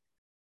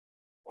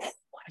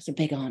 That's a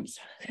big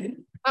answer.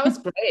 That was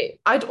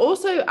great. I'd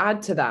also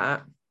add to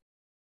that,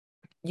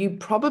 you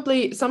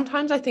probably,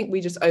 sometimes I think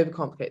we just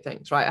overcomplicate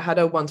things, right? I had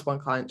a one-to-one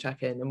client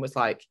check in and was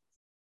like,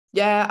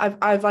 yeah,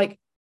 I've like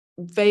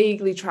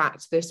vaguely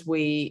tracked this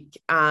week,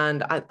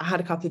 and I had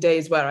a couple of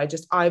days where I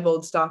just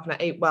eyeballed stuff and I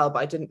ate well, but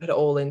I didn't put it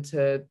all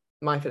into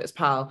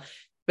MyFitnessPal.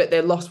 but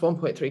they lost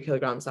 1.3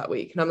 kilograms that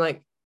week. And I'm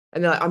like,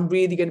 and they're like, I'm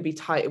really going to be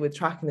tighter with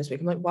tracking this week.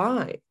 I'm like,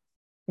 why?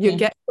 You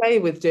get away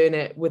with doing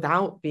it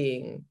without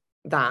being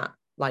that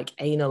like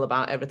anal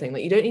about everything.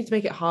 Like, you don't need to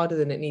make it harder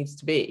than it needs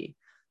to be.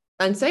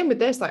 And same with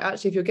this, like,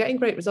 actually, if you're getting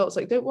great results,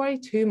 like, don't worry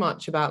too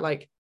much about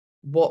like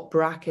what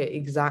bracket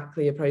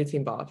exactly a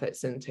protein bar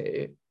fits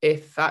into.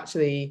 If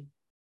actually,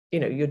 you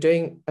know, you're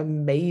doing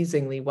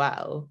amazingly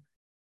well,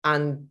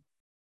 and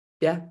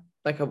yeah,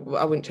 like I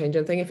wouldn't change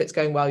anything. If it's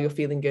going well, you're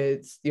feeling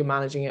good, you're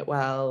managing it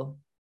well,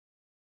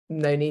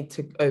 no need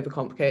to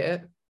overcomplicate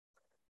it.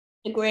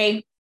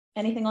 Agree.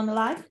 Anything on the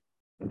live?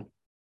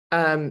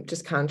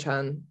 Just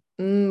Kanchan.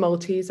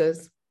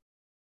 Maltesers.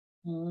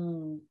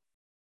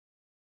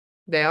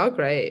 They are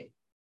great.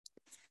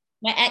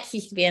 My ex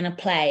used to be in a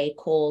play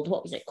called,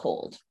 what was it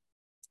called?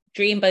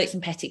 Dreamboats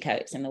and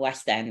Petticoats in the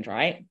West End,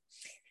 right?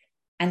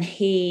 And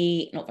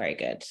he, not very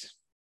good.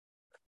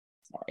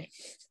 Sorry.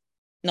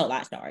 Not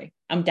that sorry.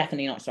 I'm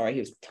definitely not sorry. He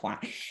was a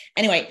twat.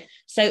 Anyway,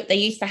 so they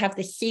used to have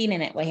this scene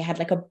in it where he had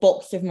like a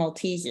box of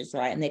Maltesers,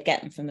 right? And they'd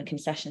get them from the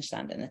concession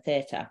stand in the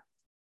theatre.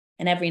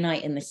 And every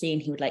night in the scene,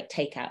 he would like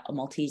take out a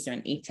Malteser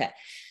and eat it.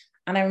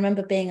 And I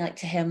remember being like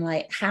to him,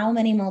 like, how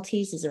many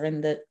Maltesers are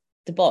in the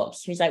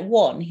box? He was like,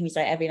 one. He was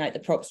like, every night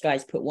the props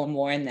guys put one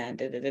more in there.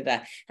 Da, da, da, da.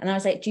 And I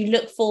was like, do you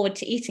look forward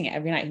to eating it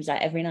every night? He was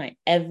like, every night,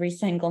 every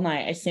single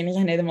night. As soon as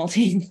I know the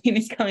Maltese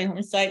is coming,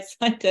 I'm so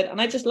excited. And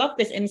I just love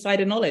this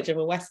insider knowledge of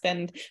a West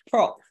End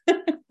prop.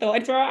 So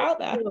I'd throw it out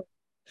there.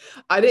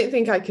 I didn't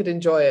think I could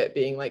enjoy it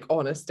being like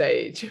on a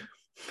stage.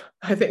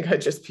 I think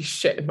I'd just be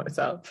shitting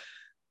myself.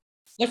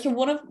 So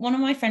one of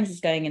my friends is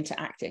going into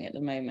acting at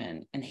the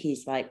moment, and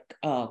he's like,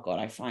 oh God,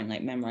 I find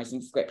like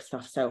memorizing script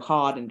stuff so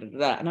hard and da, da,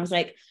 da. And I was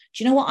like,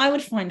 do you know what I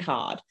would find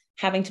hard?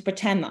 Having to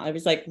pretend that I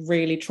was like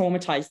really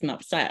traumatized and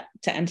upset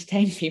to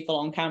entertain people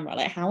on camera.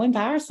 Like, how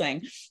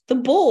embarrassing. The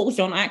balls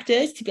on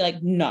actors to be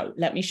like, no,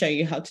 let me show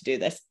you how to do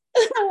this.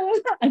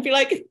 I'd be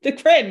like, the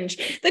cringe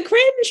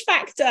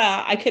factor.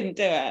 I couldn't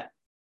do it.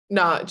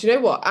 Nah, do you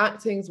know what?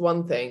 Acting's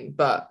one thing,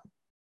 but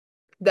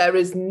there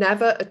is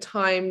never a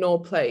time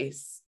nor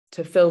place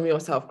to film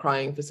yourself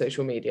crying for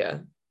social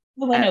media.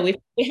 Well, I know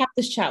we have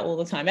this chat all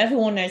the time.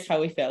 Everyone knows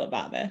how we feel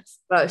about this.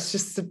 That's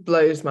just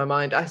blows my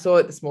mind. I saw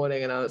it this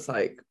morning and I was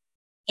like,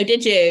 oh,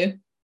 did you?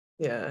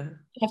 Yeah.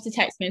 You have to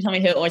text me and tell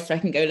me who it was so I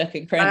can go look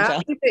and cringe. I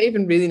actually don't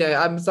even really know.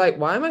 I was like,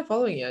 why am I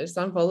following you? I just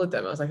unfollowed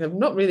them. I was like, I've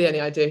not really any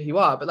idea who you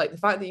are, but like the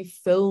fact that you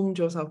filmed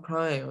yourself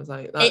crying, I was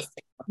like, that's it's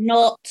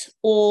not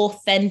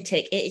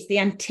authentic. It is the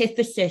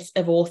antithesis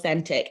of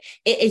authentic.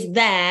 It is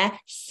there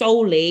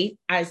solely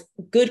as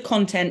good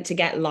content to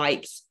get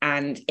likes,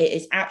 and it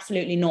is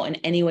absolutely not in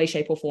any way,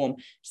 shape, or form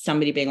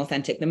somebody being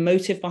authentic. The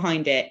motive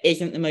behind it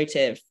isn't the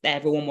motive that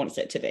everyone wants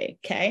it to be.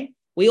 Okay,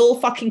 we all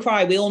fucking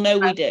cry. We all know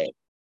we do.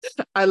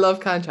 I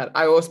love Kanchan.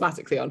 I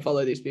automatically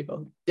unfollow these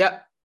people.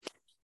 Yep.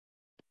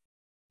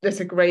 It's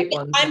a great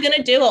one. I'm going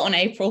to do it on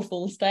April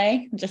Fool's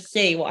Day. Just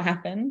see what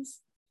happens.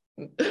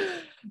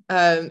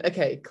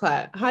 Okay,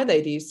 Claire. Hi,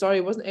 ladies. Sorry,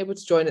 I wasn't able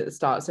to join at the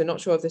start, so not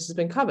sure if this has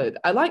been covered.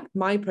 I like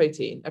My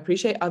Protein.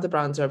 Appreciate other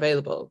brands are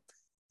available.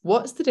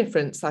 What's the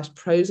difference /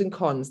 pros and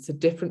cons to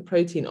different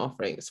protein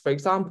offerings? For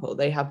example,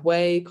 they have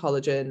whey,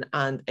 collagen,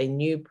 and a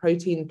new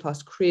protein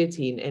plus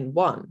creatine in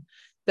one.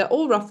 They're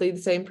all roughly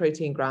the same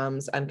protein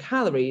grams and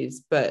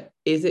calories, but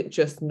is it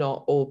just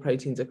not all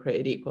proteins are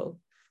created equal?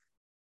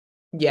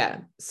 Yeah,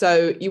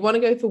 so you want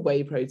to go for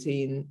whey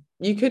protein.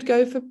 You could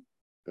go for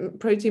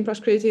protein plus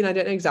creatine. I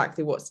don't know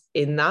exactly what's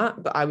in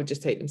that, but I would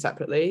just take them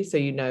separately so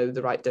you know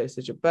the right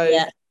dosage of both.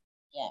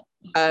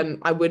 Yeah.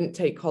 I wouldn't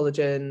take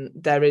collagen.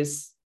 There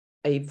is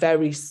a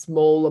very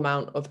small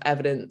amount of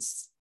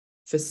evidence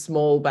for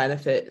small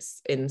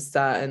benefits in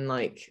certain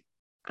like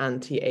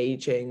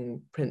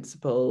anti-aging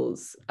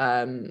principles,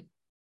 but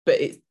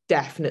it's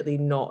definitely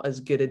not as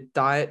good a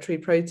dietary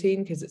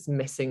protein because it's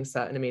missing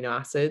certain amino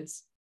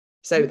acids.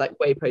 So like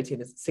whey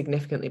protein is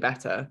significantly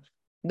better.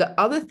 The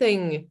other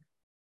thing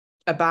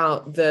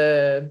about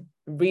the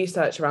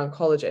research around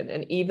collagen,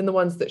 and even the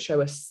ones that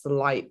show a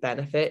slight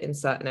benefit in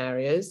certain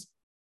areas,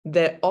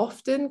 they're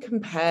often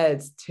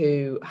compared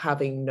to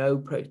having no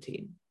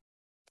protein.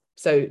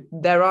 So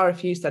there are a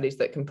few studies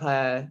that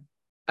compare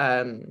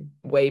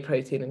whey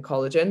protein and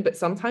collagen, but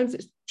sometimes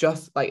it's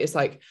just like, it's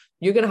like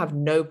you're going to have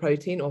no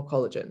protein or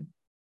collagen.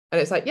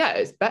 And it's like, yeah,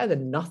 it's better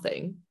than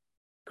nothing.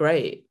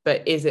 Great.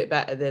 But is it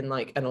better than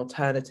like an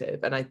alternative?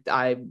 And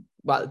I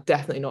well,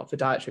 definitely not for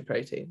dietary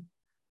protein.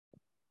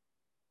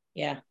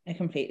 Yeah, I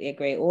completely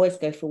agree. Always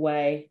go for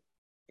whey.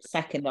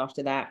 Second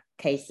after that,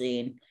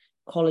 casein.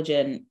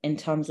 Collagen in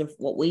terms of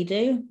what we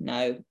do,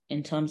 no.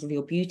 In terms of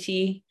your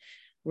beauty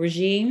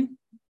regime,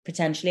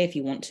 potentially if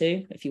you want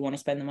to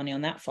spend the money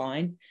on that,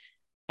 fine.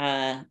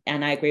 And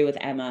I agree with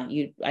Emma.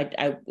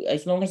 I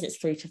as long as it's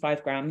 3 to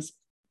 5 grams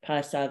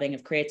per serving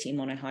of creatine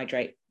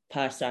monohydrate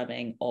per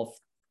serving of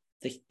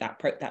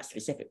that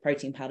specific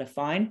protein powder,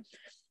 fine.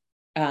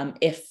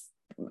 If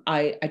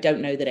I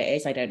don't know that it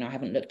is, I don't know, I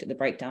haven't looked at the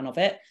breakdown of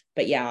it,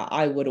 but yeah,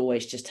 I would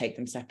always just take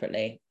them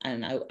separately,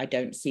 and I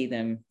don't see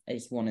them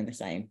as one and the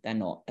same. They're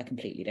not, they're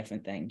completely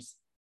different things.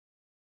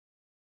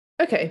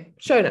 Okay,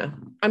 Shona,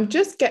 I'm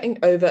just getting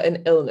over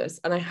an illness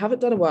and I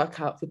haven't done a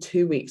workout for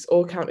 2 weeks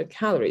or counted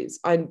calories.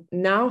 I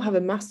now have a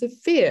massive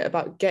fear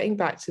about getting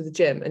back to the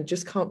gym and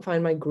just can't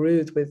find my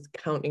groove with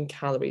counting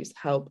calories.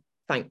 Help.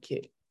 Thank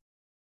you.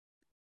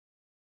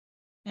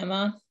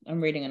 Emma,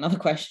 I'm reading another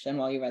question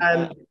while you read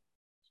that.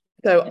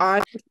 So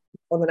I,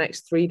 on the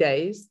next 3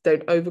 days,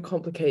 don't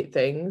overcomplicate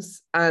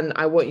things. And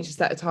I want you to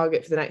set a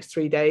target for the next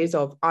 3 days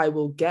of I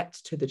will get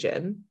to the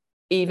gym,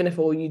 even if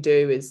all you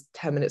do is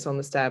 10 minutes on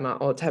the stair mat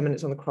or 10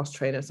 minutes on the cross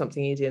trainer,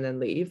 something easy, and then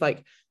leave.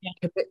 Like,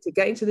 commit to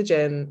getting to the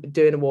gym,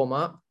 doing a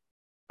warm-up.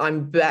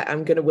 I'm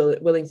gonna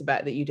willing to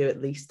bet that you do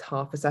at least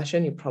half a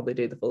session. You probably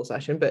do the full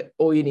session, but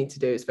all you need to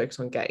do is focus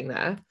on getting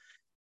there.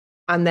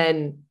 And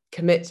then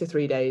commit to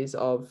 3 days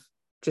of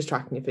just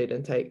tracking your food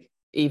intake,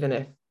 even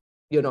if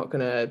you're not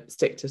going to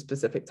stick to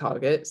specific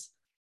targets.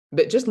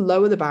 But just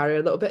lower the barrier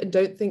a little bit and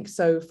don't think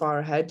so far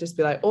ahead. Just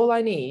be like, all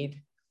I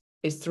need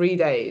is 3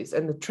 days.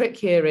 And the trick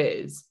here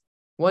is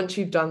once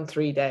you've done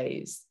 3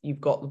 days,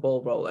 you've got the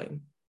ball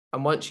rolling.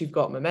 And once you've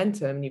got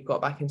momentum, you've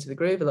got back into the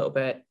groove a little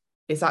bit,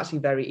 it's actually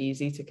very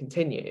easy to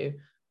continue.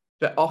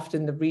 But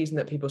often the reason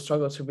that people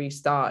struggle to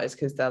restart is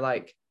because they're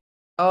like,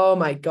 oh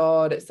my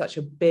God, it's such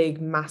a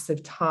big,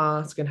 massive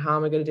task. And how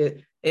am I going to do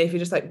it? And if you're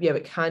just like, yeah,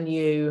 but can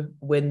you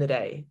win the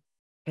day?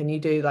 Can you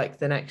do like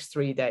the next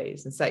 3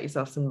 days and set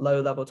yourself some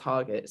low level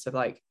targets of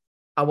like,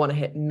 I want to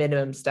hit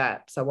minimum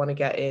steps. I want to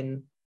get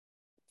in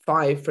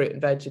 5 fruit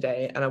and veg a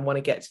day. And I want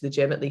to get to the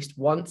gym at least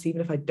once,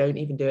 even if I don't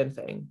even do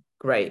anything.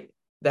 Great.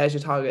 There's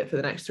your target for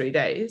the next 3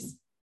 days.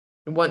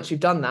 And once you've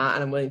done that,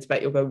 and I'm willing to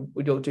bet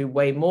you'll do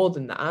way more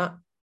than that,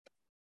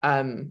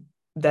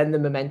 then the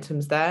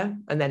momentum's there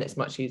and then it's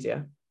much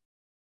easier.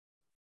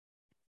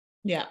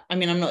 Yeah, I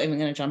mean, I'm not even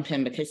going to jump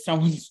in because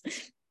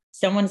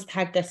someone's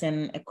tagged us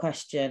in a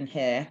question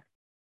here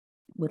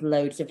with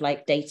loads of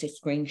like data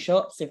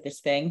screenshots of this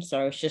thing. So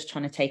I was just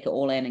trying to take it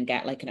all in and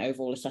get like an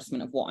overall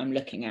assessment of what I'm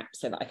looking at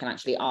so that I can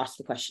actually ask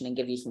the question and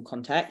give you some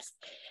context.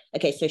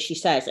 Okay, so she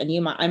says, and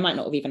I might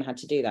not have even had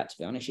to do that, to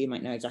be honest. You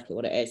might know exactly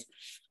what it is.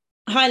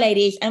 Hi,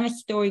 ladies. Emma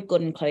Story,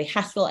 Good, and Chloe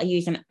Haskell. I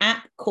use an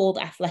app called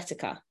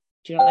Athletica.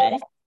 Do you know what that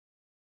is?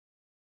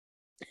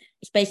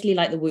 It's basically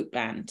like the Whoop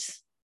band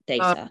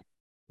data.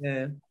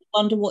 Yeah. I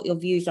wonder what your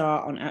views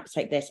are on apps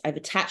like this. I've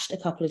attached a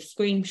couple of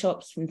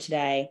screenshots from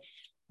today,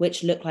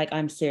 which look like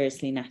I'm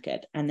seriously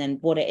knackered. And then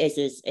what it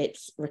is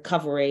it's a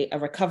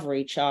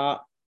recovery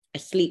chart, a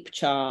sleep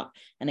chart,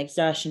 an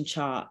exertion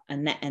chart, a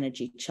net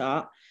energy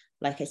chart.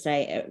 Like I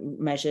say, it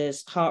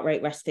measures heart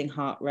rate, resting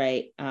heart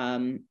rate,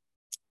 the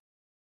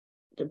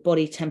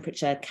body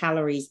temperature,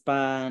 calories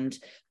burned,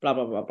 blah,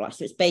 blah, blah, blah.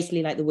 So it's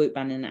basically like the Whoop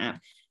band in the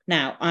app.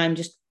 Now, I'm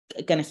just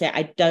going to say,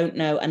 I don't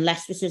know,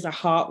 unless this is a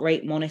heart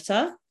rate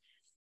monitor,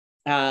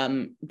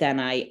 then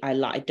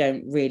I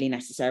don't really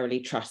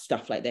necessarily trust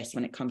stuff like this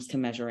when it comes to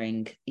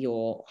measuring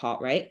your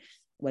heart rate,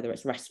 whether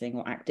it's resting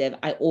or active.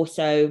 I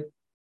also,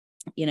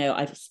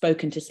 I've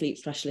spoken to sleep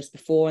specialists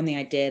before, and the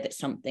idea that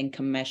something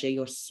can measure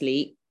your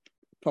sleep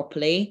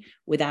properly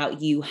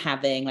without you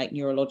having like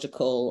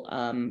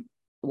neurological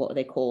what are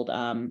they called,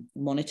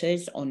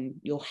 monitors on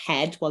your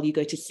head while you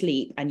go to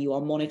sleep, and you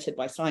are monitored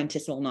by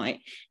scientists all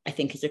night, I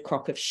think is a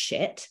crock of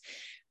shit.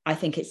 I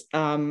think it's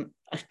a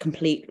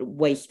complete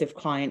waste of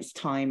clients'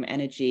 time,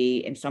 energy,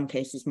 in some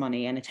cases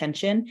money and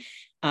attention.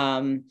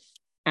 And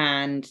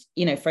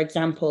for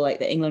example, like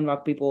the England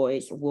rugby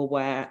boys will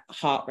wear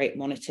heart rate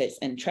monitors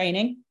in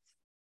training.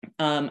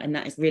 And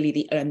that is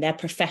really and they're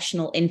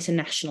professional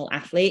international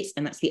athletes,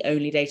 and that's the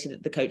only data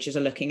that the coaches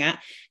are looking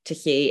at to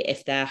see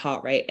if their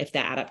heart rate, if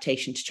their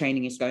adaptation to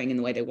training is going in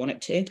the way they want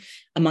it to,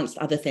 amongst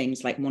other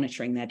things like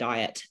monitoring their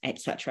diet,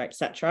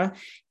 etc.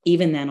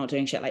 Even they're not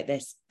doing shit like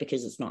this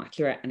because it's not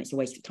accurate and it's a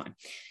waste of time.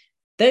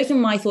 Those are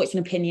my thoughts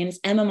and opinions.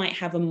 Emma might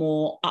have a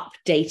more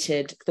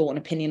updated thought and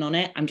opinion on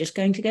it. I'm just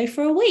going to go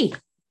for a wee.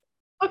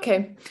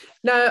 Okay.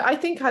 No, I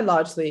think I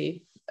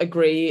largely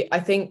agree. I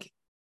think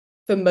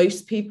for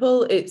most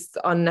people, it's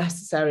the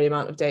unnecessary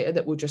amount of data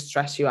that will just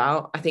stress you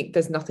out. I think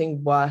there's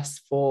nothing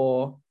worse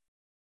for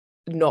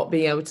not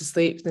being able to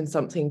sleep than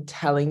something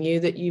telling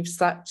you that you've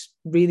slept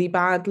really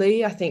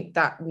badly. I think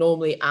that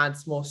normally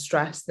adds more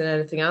stress than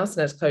anything else.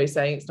 And as Chloe's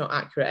saying, it's not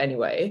accurate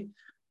anyway.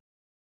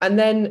 And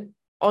then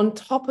on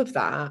top of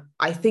that,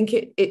 I think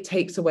it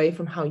takes away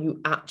from how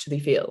you actually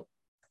feel.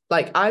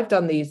 Like I've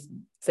done these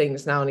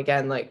things now and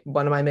again. Like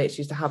one of my mates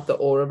used to have the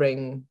Aura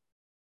ring,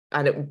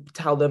 and it would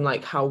tell them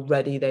like how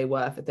ready they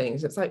were for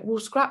things. It's like, well,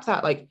 scrap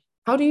that. Like,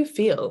 how do you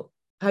feel?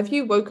 Have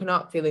you woken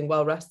up feeling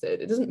well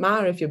rested? It doesn't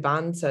matter if your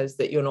band says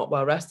that you're not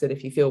well rested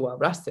if you feel well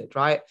rested,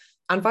 right?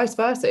 And vice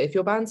versa. If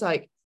your band's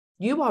like,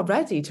 you are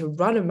ready to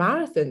run a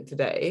marathon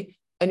today,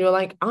 and you're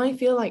like, I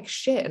feel like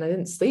shit and I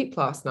didn't sleep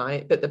last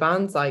night, but the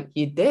band's like,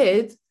 you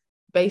did,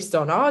 based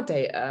on our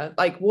data,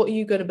 like, what are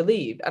you going to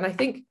believe? And I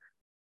think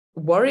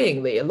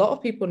worryingly, a lot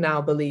of people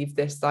now believe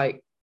this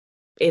like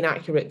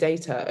inaccurate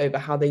data over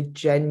how they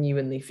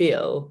genuinely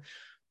feel,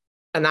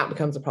 and that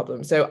becomes a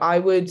problem. So I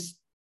would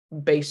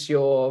base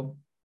your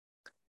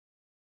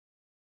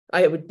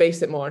I would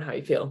base it more on how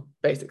you feel,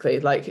 basically.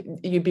 Like,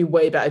 you'd be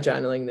way better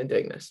journaling than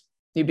doing this.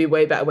 You'd be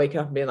way better waking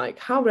up and being like,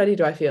 how ready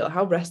do I feel?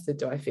 How rested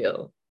do I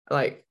feel?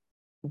 Like,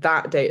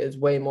 that data is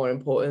way more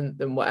important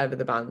than whatever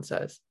the band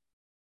says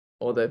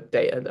or the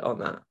data on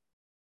that.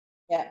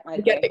 Yeah, I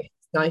agree.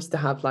 It's nice to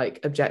have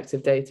like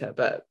objective data,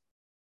 but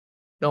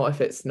not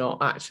if it's not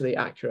actually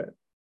accurate.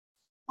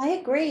 I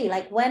agree.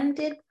 Like, when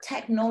did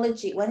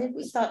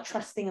we start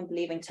trusting and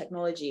believing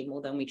technology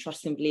more than we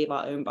trust and believe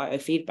our own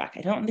biofeedback?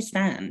 I don't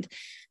understand.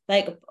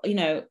 Like,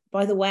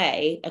 by the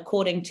way,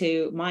 according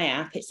to my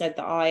app, it said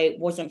that I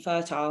wasn't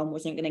fertile and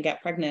wasn't going to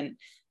get pregnant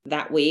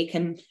that week.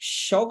 And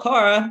shock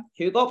horror,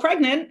 who got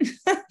pregnant?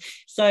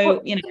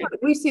 So,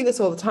 we see this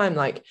all the time.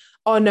 Like,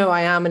 oh no,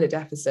 I am in a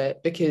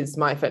deficit because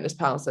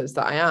MyFitnessPal says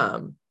that I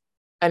am.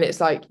 And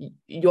it's like,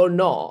 you're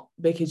not,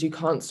 because you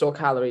can't store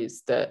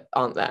calories that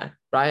aren't there,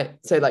 right?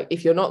 So like,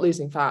 if you're not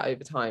losing fat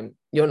over time,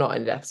 you're not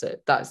in a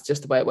deficit. That's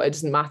just the way it works. It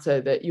doesn't matter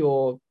that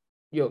your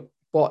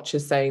watch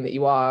is saying that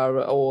you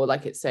are, or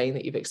like it's saying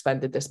that you've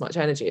expended this much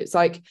energy. It's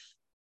like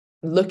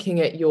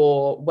looking at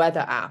your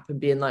weather app and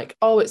being like,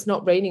 oh, it's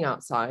not raining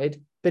outside,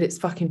 but it's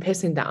fucking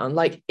pissing down.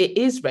 Like, it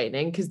is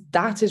raining, because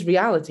that is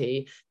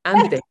reality.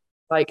 And this,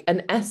 like,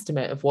 an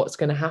estimate of what's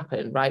going to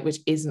happen, right? Which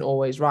isn't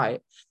always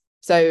right.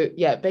 So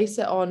yeah, base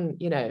it on,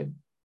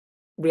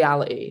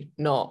 reality,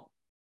 not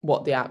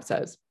what the app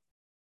says.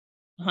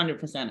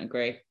 100%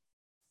 agree.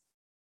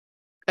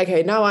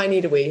 Okay, now I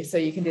need a wee, so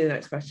you can do the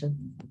next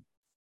question.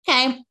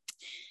 Okay.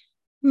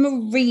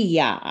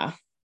 Maria.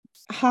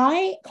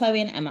 Hi,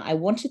 Chloe and Emma. I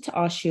wanted to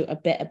ask you a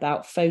bit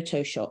about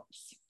photo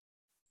shoots.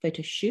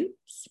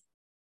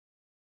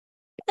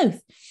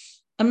 Both.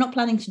 I'm not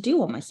planning to do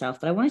one myself,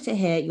 but I wanted to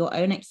hear your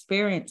own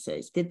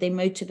experiences. Did they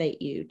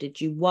motivate you?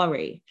 Did you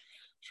worry?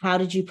 How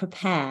did you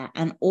prepare?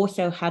 And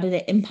also, how did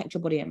it impact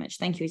your body image?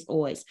 Thank you as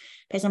always.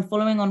 Because I'm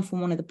following on from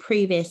one of the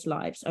previous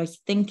lives. I was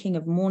thinking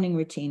of morning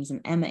routines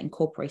and Emma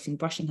incorporating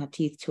brushing her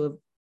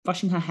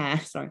hair,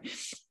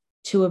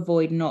 to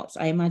avoid knots.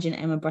 I imagine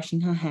Emma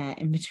brushing her hair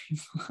in between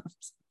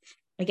follow-ups.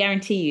 I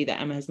guarantee you that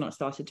Emma has not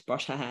started to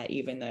brush her hair,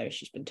 even though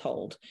she's been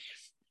told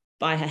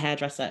by her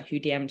hairdresser, who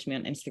DM'd me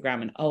on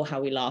Instagram, and oh, how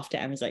we laughed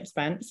at Emma's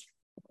expense.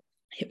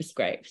 It was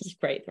great. It was a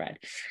great thread.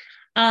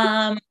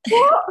 What?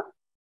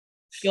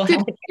 Did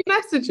she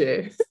message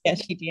you? Yeah,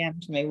 she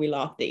DM'd me. We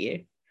laughed at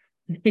you.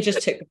 We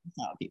just took the piss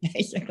out of you,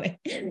 basically.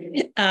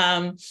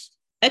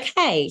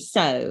 Okay,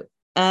 so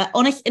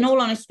in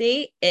all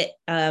honesty,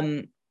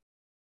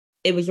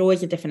 it was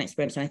always a different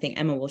experience, and I think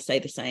Emma will say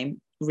the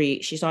same.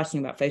 She's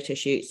asking about photo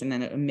shoots and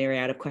then a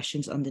myriad of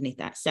questions underneath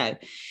that. So I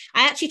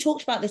actually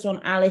talked about this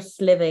on Alice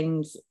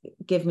Living's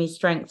Give Me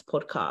Strength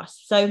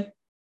podcast. So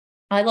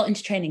I got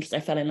into training because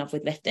I fell in love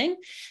with lifting.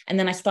 And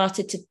then I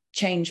started to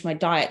change my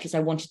diet because I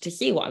wanted to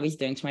see what I was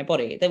doing to my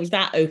body. There was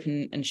that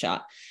open and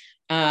shut.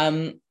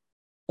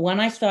 When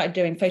I started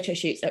doing photo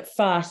shoots at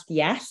first,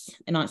 yes,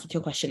 in answer to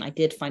your question, I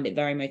did find it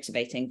very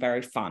motivating,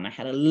 very fun. I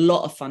had a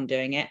lot of fun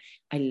doing it.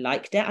 I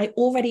liked it. I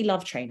already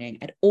loved training.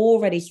 I'd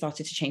already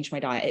started to change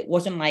my diet. It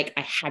wasn't like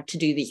I had to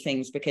do these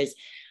things because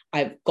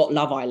I've got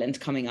Love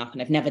Island coming up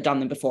and I've never done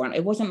them before. And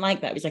it wasn't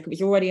like that. It was like, it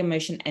was already in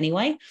motion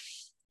anyway.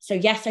 So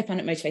yes, I found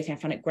it motivating. I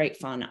found it great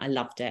fun. I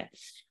loved it.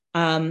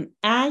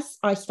 As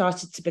I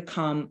started to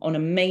become on a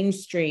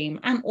mainstream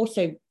and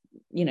also,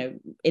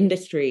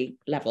 industry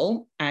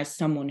level, as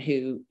someone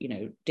who,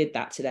 did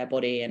that to their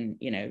body and,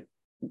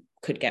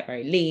 could get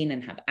very lean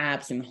and have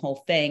abs and the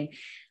whole thing.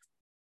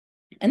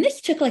 And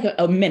this took like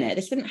a minute.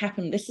 This didn't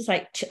happen. This is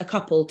like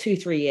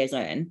 2-3 years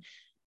in.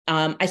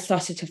 I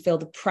started to feel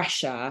the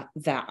pressure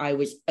that I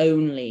was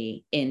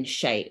only in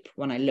shape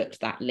when I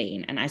looked that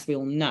lean. And as we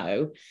all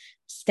know,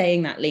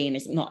 staying that lean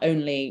is not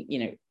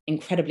only,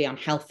 incredibly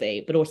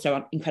unhealthy, but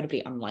also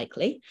incredibly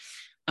unlikely.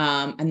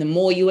 And the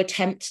more you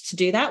attempt to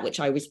do that, which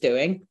I was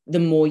doing, the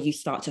more you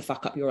start to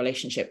fuck up your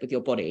relationship with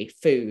your body,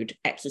 food,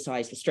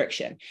 exercise,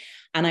 restriction.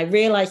 And I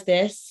realized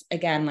this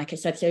again, like I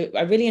said, so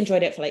I really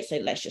enjoyed it for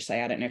let's just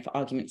say, I don't know, for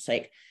argument's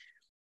sake,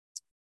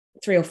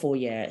 3 or 4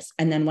 years.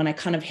 And then when I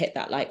kind of hit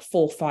that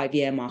 4 or 5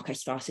 year mark, I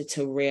started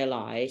to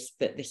realize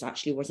that this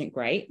actually wasn't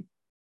great.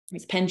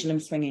 It's pendulum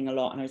swinging a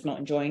lot and I was not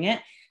enjoying it.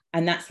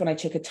 And that's when I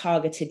took a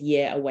targeted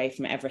year away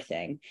from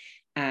everything.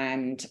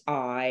 And so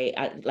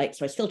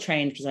I still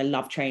trained because I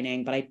love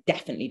training, but I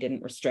definitely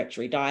didn't restrict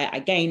or diet. I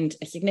gained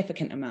a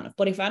significant amount of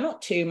body fat,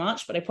 not too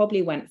much, but I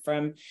probably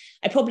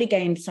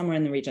gained somewhere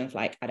in the region of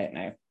 5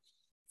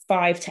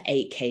 to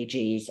 8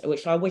 kgs,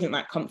 which I wasn't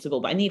that comfortable,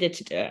 but I needed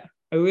to do it.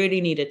 I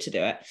really needed to do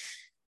it.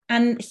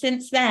 And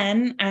since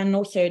then, and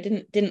also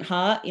it didn't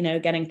hurt,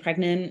 getting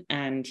pregnant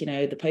and,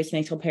 the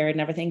postnatal period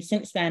and everything.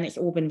 Since then, it's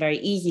all been very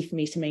easy for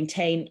me to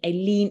maintain a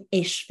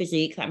lean-ish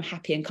physique that I'm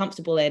happy and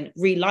comfortable in,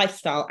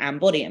 lifestyle and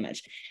body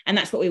image. And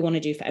that's what we want to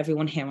do for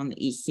everyone here on the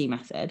EC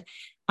method.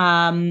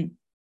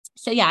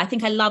 So yeah, I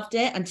think I loved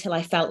it until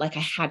I felt like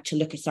I had to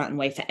look a certain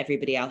way for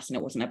everybody else and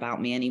it wasn't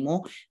about me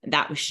anymore. And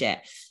that was shit.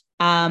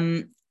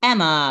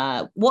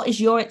 Emma, what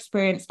is your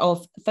experience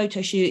of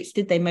photo shoots?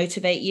 Did they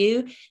motivate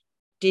you?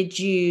 Did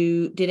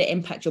it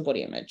impact your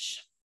body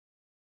image?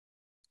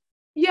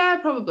 Yeah,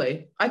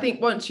 probably. I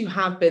think once you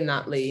have been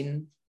that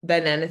lean,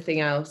 then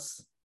anything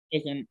else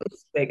Isn't.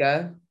 is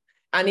bigger.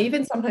 And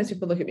even sometimes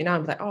people look at me now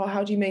and be like, oh,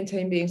 how do you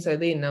maintain being so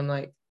lean? And I'm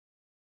like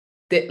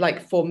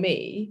for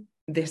me,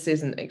 this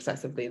isn't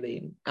excessively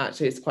lean.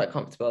 Actually, it's quite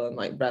comfortable and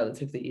like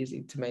relatively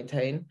easy to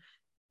maintain.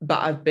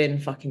 But I've been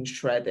fucking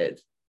shredded.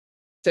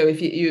 So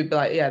if you'd be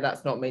like, yeah,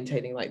 that's not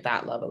maintaining like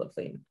that level of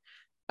lean.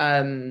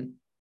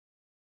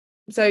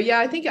 So yeah,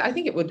 I think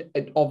it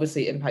would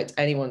obviously impact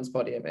anyone's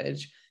body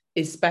image,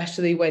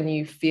 especially when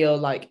you feel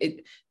like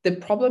it. The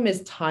problem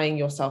is tying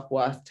your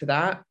self-worth to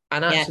that.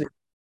 And Yeah. actually,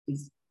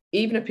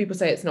 even if people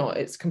say it's not,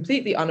 it's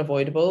completely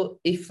unavoidable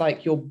if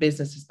like your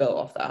business is built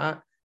off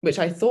that, which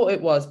I thought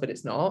it was, but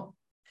it's not.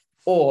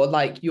 Or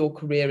like your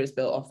career is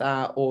built off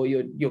that, or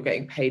you're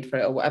getting paid for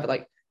it or whatever.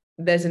 Like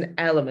there's an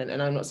element,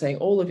 and I'm not saying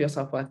all of your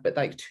self-worth, but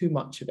like too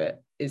much of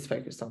it is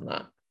focused on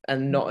that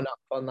and not enough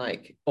on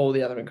like all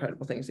the other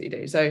incredible things that you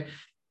do. So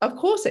of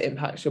course it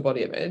impacts your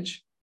body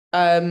image.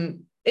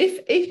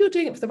 If you're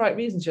doing it for the right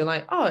reasons, you're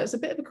like, oh, it's a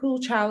bit of a cool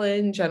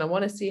challenge and I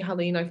want to see how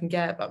lean I can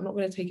get, but I'm not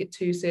going to take it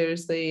too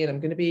seriously, and I'm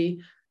going to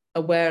be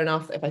aware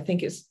enough that if I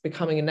think it's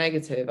becoming a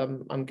negative,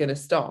 I'm going to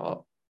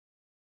stop,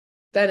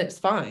 then it's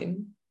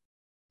fine.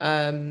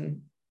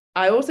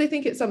 I also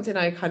think it's something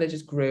I kind of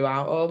just grew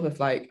out of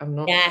like, I'm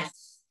not,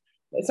 Yes.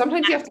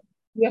 sometimes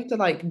you have to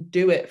like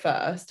do it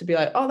first to be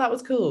like, oh, that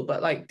was cool,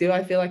 but like, do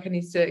I feel like I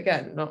need to do it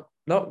again?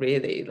 Not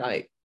really.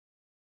 Like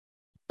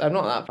I'm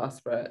not that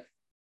fast for it.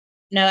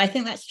 No, I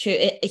think that's true.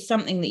 It's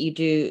something that you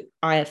do.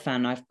 I have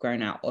found I've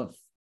grown out of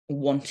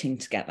wanting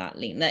to get that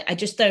lean. Like, I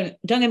just don't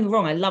get me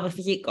wrong. I love a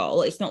physique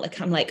goal. It's not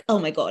like I'm like, oh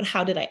my God,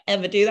 how did I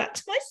ever do that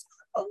to myself?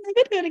 I'll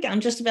never do it again. I'm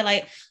just a bit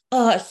like,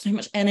 oh, it's so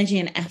much energy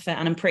and effort,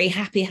 and I'm pretty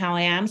happy how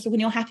I am. So when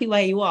you're happy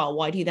where you are,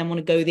 why do you then want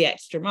to go the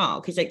extra mile?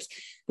 Because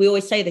we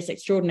always say this: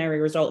 extraordinary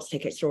results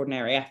take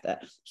extraordinary effort.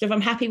 So if I'm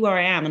happy where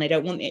I am and I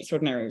don't want the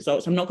extraordinary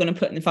results, I'm not going to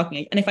put in the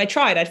fucking. And if I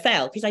tried, I'd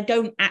fail because I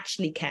don't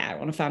actually care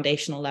on a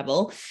foundational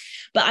level.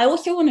 But I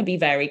also want to be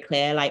very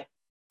clear, like,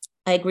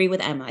 I agree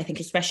with Emma. I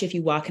think especially if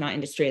you work in our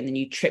industry and then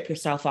you trip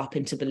yourself up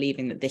into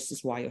believing that this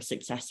is why you're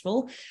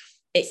successful,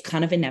 it's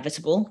kind of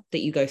inevitable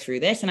that you go through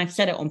this. And I've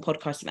said it on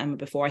podcasts with Emma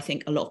before. I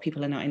think a lot of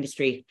people in our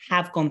industry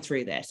have gone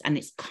through this, and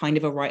it's kind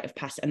of a rite of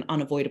passage, an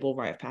unavoidable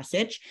rite of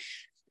passage.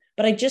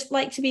 But I just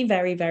like to be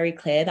very, very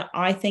clear that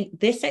I think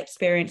this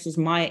experience is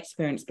my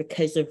experience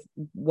because of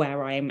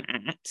where I am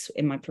at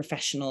in my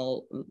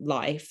professional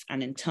life,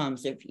 and in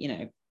terms of,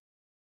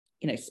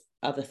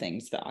 other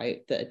things that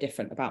are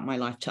different about my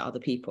life to other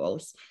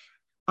people's.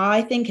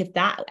 I think if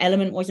that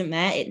element wasn't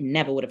there, it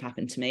never would have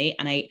happened to me.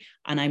 And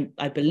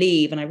I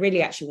believe, and I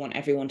really actually want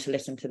everyone to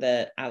listen to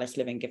the Alice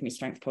Living Give Me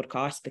Strength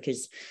podcast,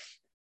 because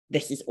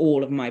this is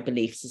all of my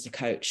beliefs as a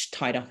coach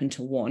tied up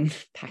into one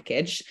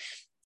package.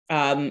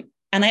 And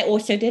I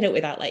also did it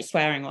without like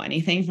swearing or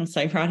anything. I'm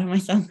so proud of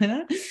myself for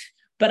that.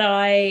 But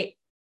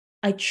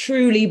I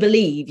truly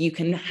believe you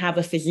can have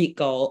a physique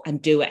goal and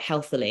do it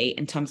healthily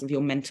in terms of your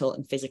mental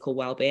and physical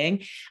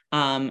well-being.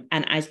 And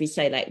as we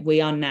say, like,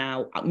 we are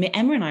now,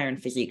 Emma and I are in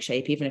physique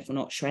shape, even if we're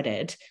not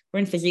shredded,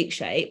 we're in physique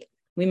shape.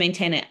 We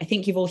maintain it. I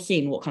think you've all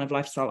seen what kind of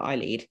lifestyle I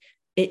lead.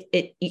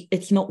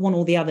 It's not one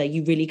or the other.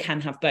 You really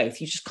can have both.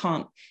 You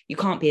can't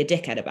be a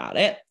dickhead about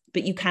it,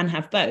 but you can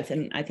have both.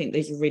 And I think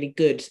those are really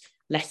good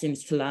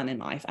lessons to learn in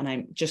life. And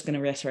I'm just going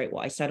to reiterate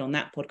what I said on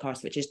that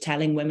podcast, which is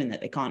telling women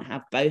that they can't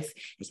have both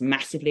is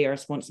massively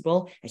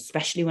irresponsible,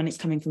 especially when it's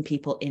coming from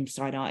people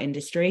inside our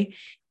industry.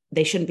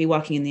 They shouldn't be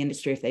working in the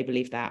industry if they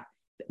believe that.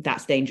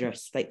 That's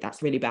dangerous. Like,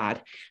 that's really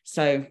bad.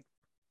 So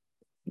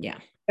yeah.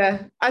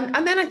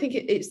 And then I think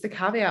it's the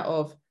caveat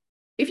of,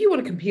 if you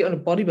want to compete on a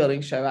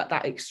bodybuilding show at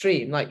that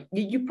extreme, like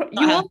you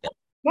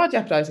are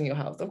jeopardizing your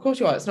health. Of course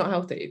you are. It's not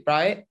healthy,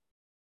 right?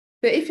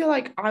 But if you're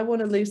like, I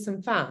want to lose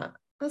some fat,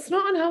 that's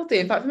not unhealthy.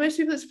 In fact, for most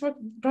people, it's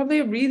probably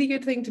a really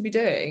good thing to be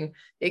doing.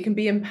 It can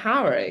be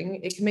empowering.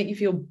 It can make you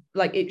feel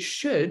like, it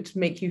should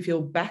make you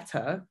feel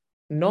better,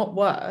 not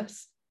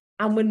worse.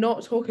 And we're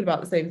not talking about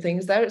the same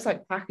things there. It's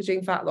like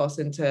packaging fat loss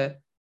into,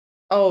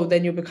 oh,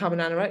 then you'll become an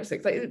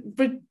anorexic. Like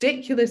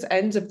ridiculous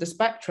ends of the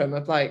spectrum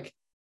of like,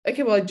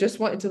 okay, well, I just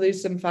wanted to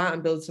lose some fat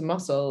and build some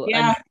muscle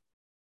and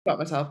about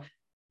myself.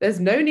 There's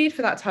no need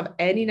for that to have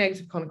any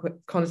negative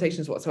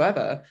connotations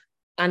whatsoever.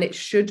 And it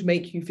should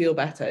make you feel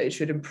better. It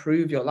should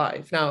improve your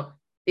life. Now,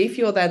 if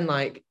you're then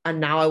like, and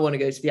now I want to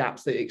go to the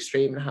absolute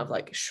extreme and have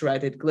like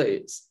shredded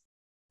glutes,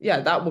 yeah,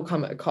 that will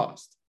come at a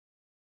cost.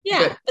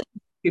 Yeah. But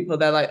people,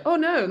 they're like, oh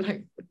no,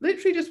 like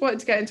literally just wanted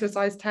to get into a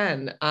size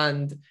 10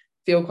 and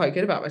feel quite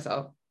good about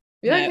myself.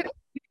 Yeah, no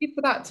need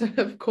for that to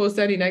have caused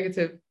any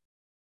negative.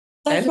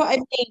 That's what I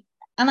mean.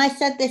 And I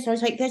said this, I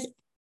was like, there's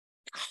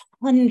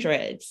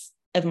hundreds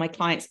of my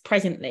clients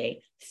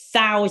presently,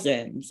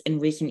 thousands in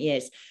recent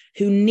years,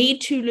 who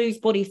need to lose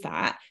body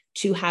fat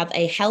to have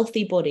a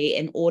healthy body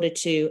in order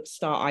to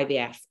start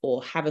IVF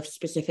or have a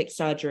specific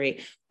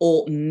surgery,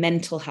 or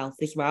mental health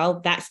as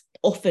well. That's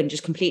often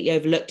just completely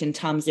overlooked in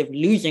terms of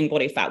losing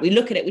body fat. We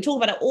look at it, we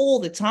talk about it all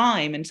the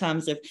time in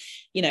terms of,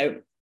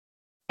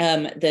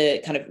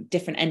 the kind of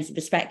different ends of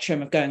the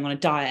spectrum of going on a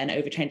diet and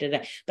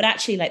overtraining, but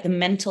actually like the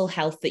mental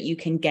health that you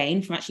can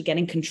gain from actually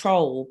getting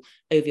control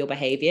over your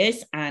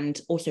behaviors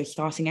and also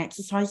starting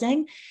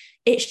exercising.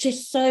 It's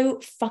just so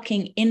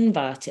fucking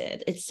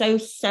inverted. It's so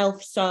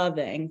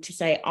self-serving to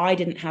say, I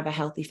didn't have a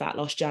healthy fat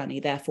loss journey,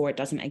 therefore it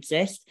doesn't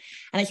exist.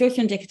 And it's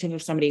also indicative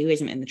of somebody who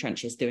isn't in the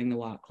trenches doing the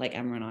work like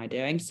Emma and I are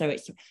doing. So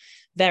it's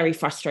very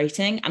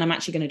frustrating. And I'm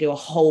actually going to do a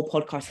whole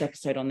podcast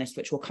episode on this,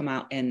 which will come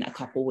out in a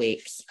couple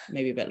weeks,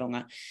 maybe a bit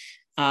longer.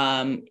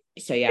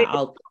 So yeah,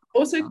 I'll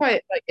also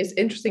quite like, it's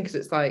interesting because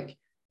it's like,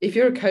 if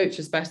you're a coach,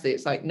 especially,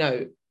 it's like,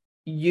 no,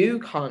 you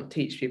can't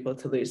teach people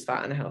to lose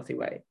fat in a healthy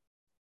way.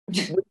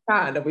 We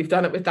can, and we've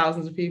done it with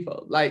thousands of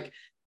people. Like,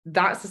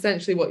 that's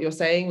essentially what you're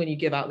saying when you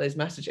give out those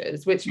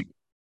messages, which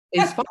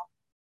is fine,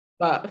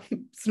 but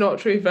it's not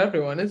true for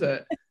everyone, is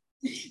it?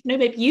 No,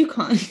 babe, you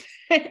can't.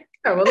 Yeah,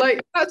 well,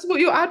 like, that's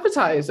what you're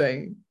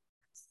advertising.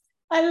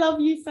 I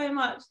love you so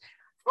much.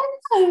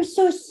 I'm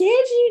so sad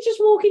you just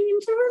walking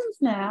into rooms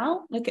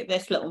now. Look at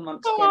this little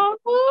munchkin.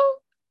 Oh,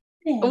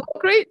 yeah. What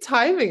great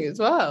timing as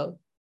well.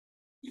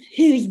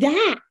 Who's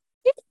that?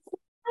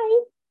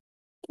 Hi.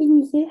 Can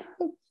you say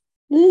hi?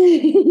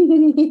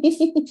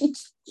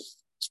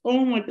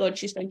 Oh my god,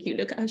 she's so cute.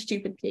 Look at her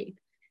stupid teeth.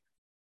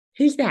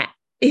 Who's that?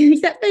 Who's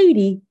that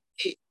Bodhi?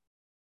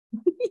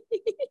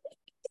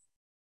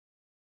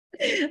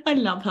 I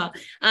love her.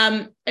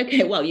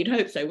 Okay, well, you'd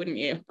hope so, wouldn't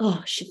you?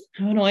 Oh, she's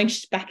so annoying.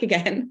 She's back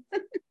again.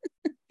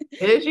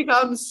 Here she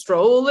comes,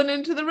 strolling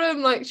into the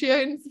room like she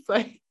owns the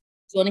place. Do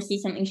you want to see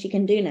something she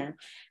can do now?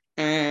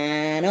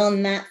 And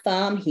on that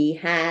farm, he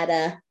had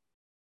a...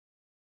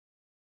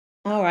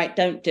 All right,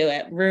 don't do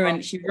it.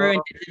 She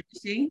ruined it,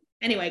 didn't she?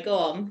 Anyway, go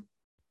on.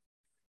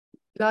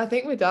 No, I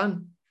think we're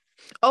done.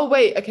 Oh,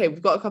 wait. Okay,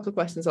 we've got a couple of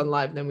questions on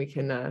live, and then we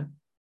can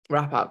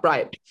wrap up.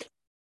 Right.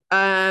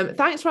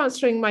 Thanks for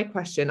answering my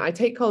question. I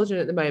take collagen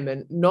at the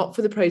moment, not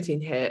for the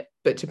protein hit,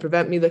 but to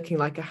prevent me looking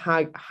like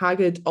a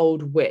haggard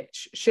old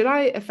witch. Should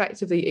I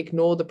effectively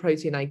ignore the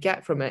protein I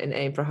get from it and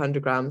aim for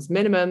 100 grams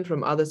minimum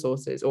from other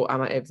sources, or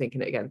am I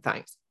overthinking it again?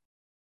 Thanks.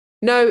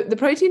 No, the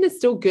protein is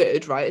still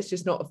good, right? It's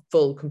just not a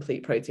full,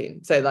 complete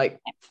protein. So, like,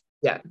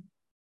 yeah.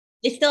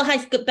 It still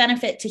has good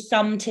benefit to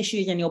some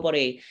tissues in your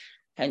body.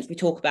 Hence, we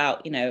talk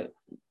about, you know,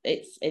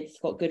 it's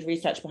got good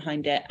research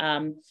behind it.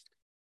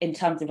 In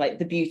terms of like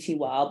the beauty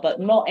world, but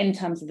not in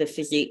terms of the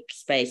physique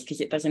space, because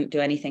it doesn't do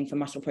anything for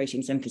muscle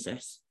protein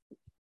synthesis.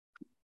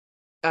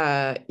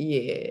 Yeah.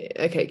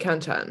 Okay,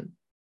 Kanchan.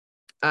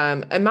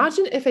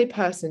 Imagine if a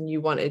person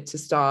you wanted to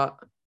start,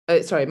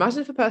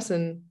 imagine if a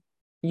person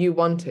you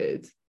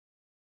wanted,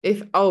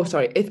 if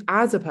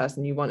as a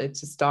person you wanted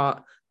to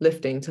start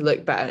lifting to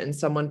look better and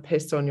someone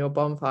pissed on your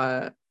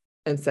bonfire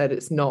and said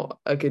it's not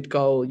a good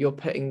goal, you're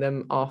putting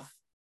them off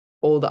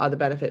all the other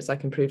benefits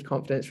like improved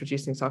confidence,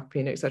 reducing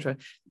sarcopenia, etc.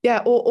 Yeah,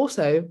 or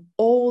also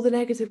all the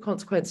negative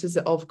consequences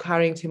of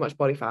carrying too much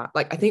body fat.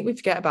 Like, I think we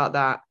forget about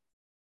that.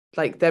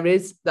 Like,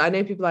 I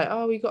know people are like,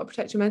 oh, you got to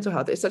protect your mental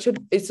health. It's such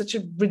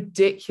a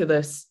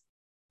ridiculous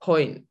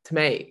point to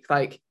make,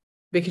 like,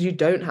 because you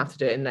don't have to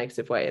do it in a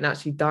negative way, and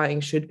actually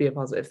dieting should be a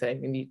positive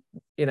thing, and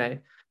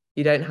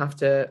you don't have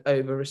to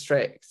over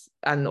restrict,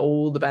 and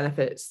all the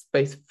benefits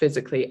both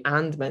physically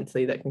and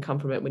mentally that can come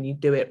from it when you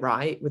do it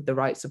right with the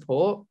right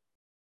support.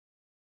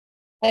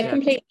 I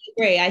completely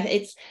agree.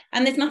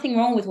 And there's nothing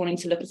wrong with wanting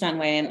to look a certain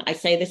way. And I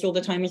say this all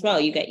the time as well.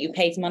 You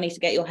pay money to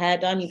get your hair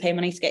done. You pay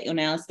money to get your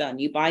nails done.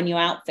 You buy new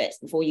outfits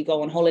before you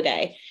go on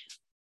holiday.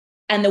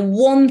 And the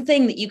one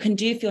thing that you can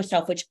do for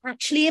yourself, which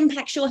actually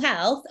impacts your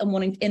health and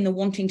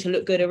wanting to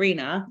look good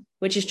arena,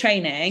 which is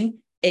training,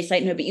 it's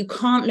like, no, but you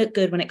can't look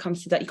good when it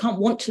comes to that. You can't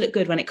want to look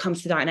good when it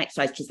comes to diet and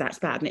exercise because that's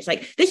bad. And it's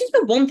like, this is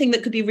the one thing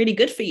that could be really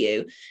good for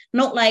you.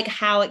 Not like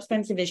how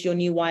expensive is your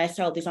new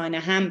YSL designer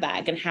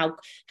handbag and how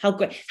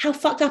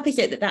fucked up is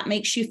it that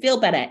makes you feel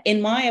better? In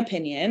my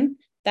opinion,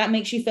 that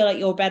makes you feel like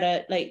you're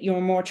better, like you're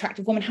a more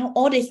attractive woman. How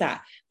odd is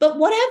that? But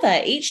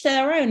whatever, each to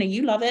their own, and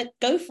you love it,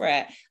 go for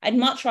it. I'd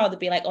much rather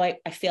be like, oh,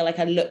 I feel like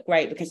I look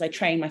great because I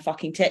train my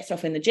fucking tits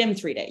off in the gym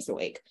 3 days a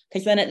week.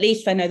 Because then at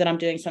least I know that I'm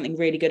doing something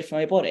really good for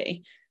my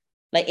body.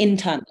 Like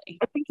internally.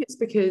 I think it's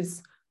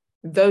because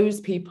those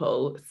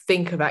people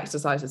think of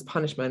exercise as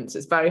punishments.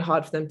 It's very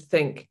hard for them to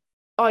think,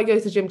 oh, I go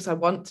to the gym because I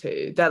want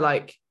to. They're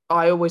like,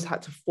 I always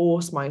had to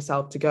force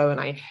myself to go, and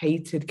I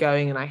hated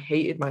going, and I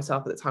hated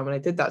myself at the time when I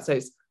did that. So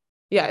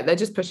they're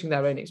just pushing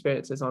their own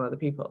experiences on other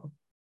people.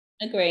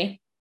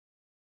 Agree.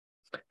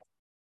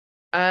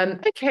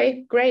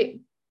 Okay,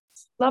 great.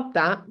 Love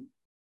that.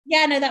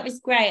 Yeah, no, that was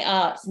great.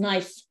 It's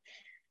nice.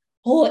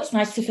 Oh, it's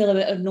nice to feel a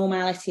bit of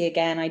normality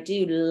again. I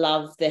do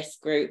love this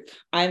group.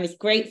 I'm as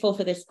grateful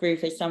for this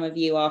group as some of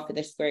you are for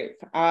this group.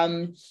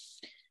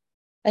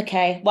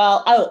 Okay.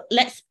 Well,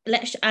 let's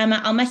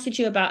I'll message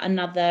you about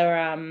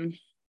another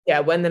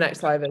when the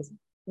next live is.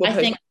 I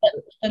think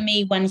that for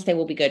me Wednesday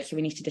will be good, so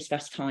we need to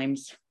discuss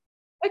times.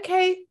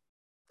 Okay.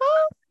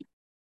 Oh.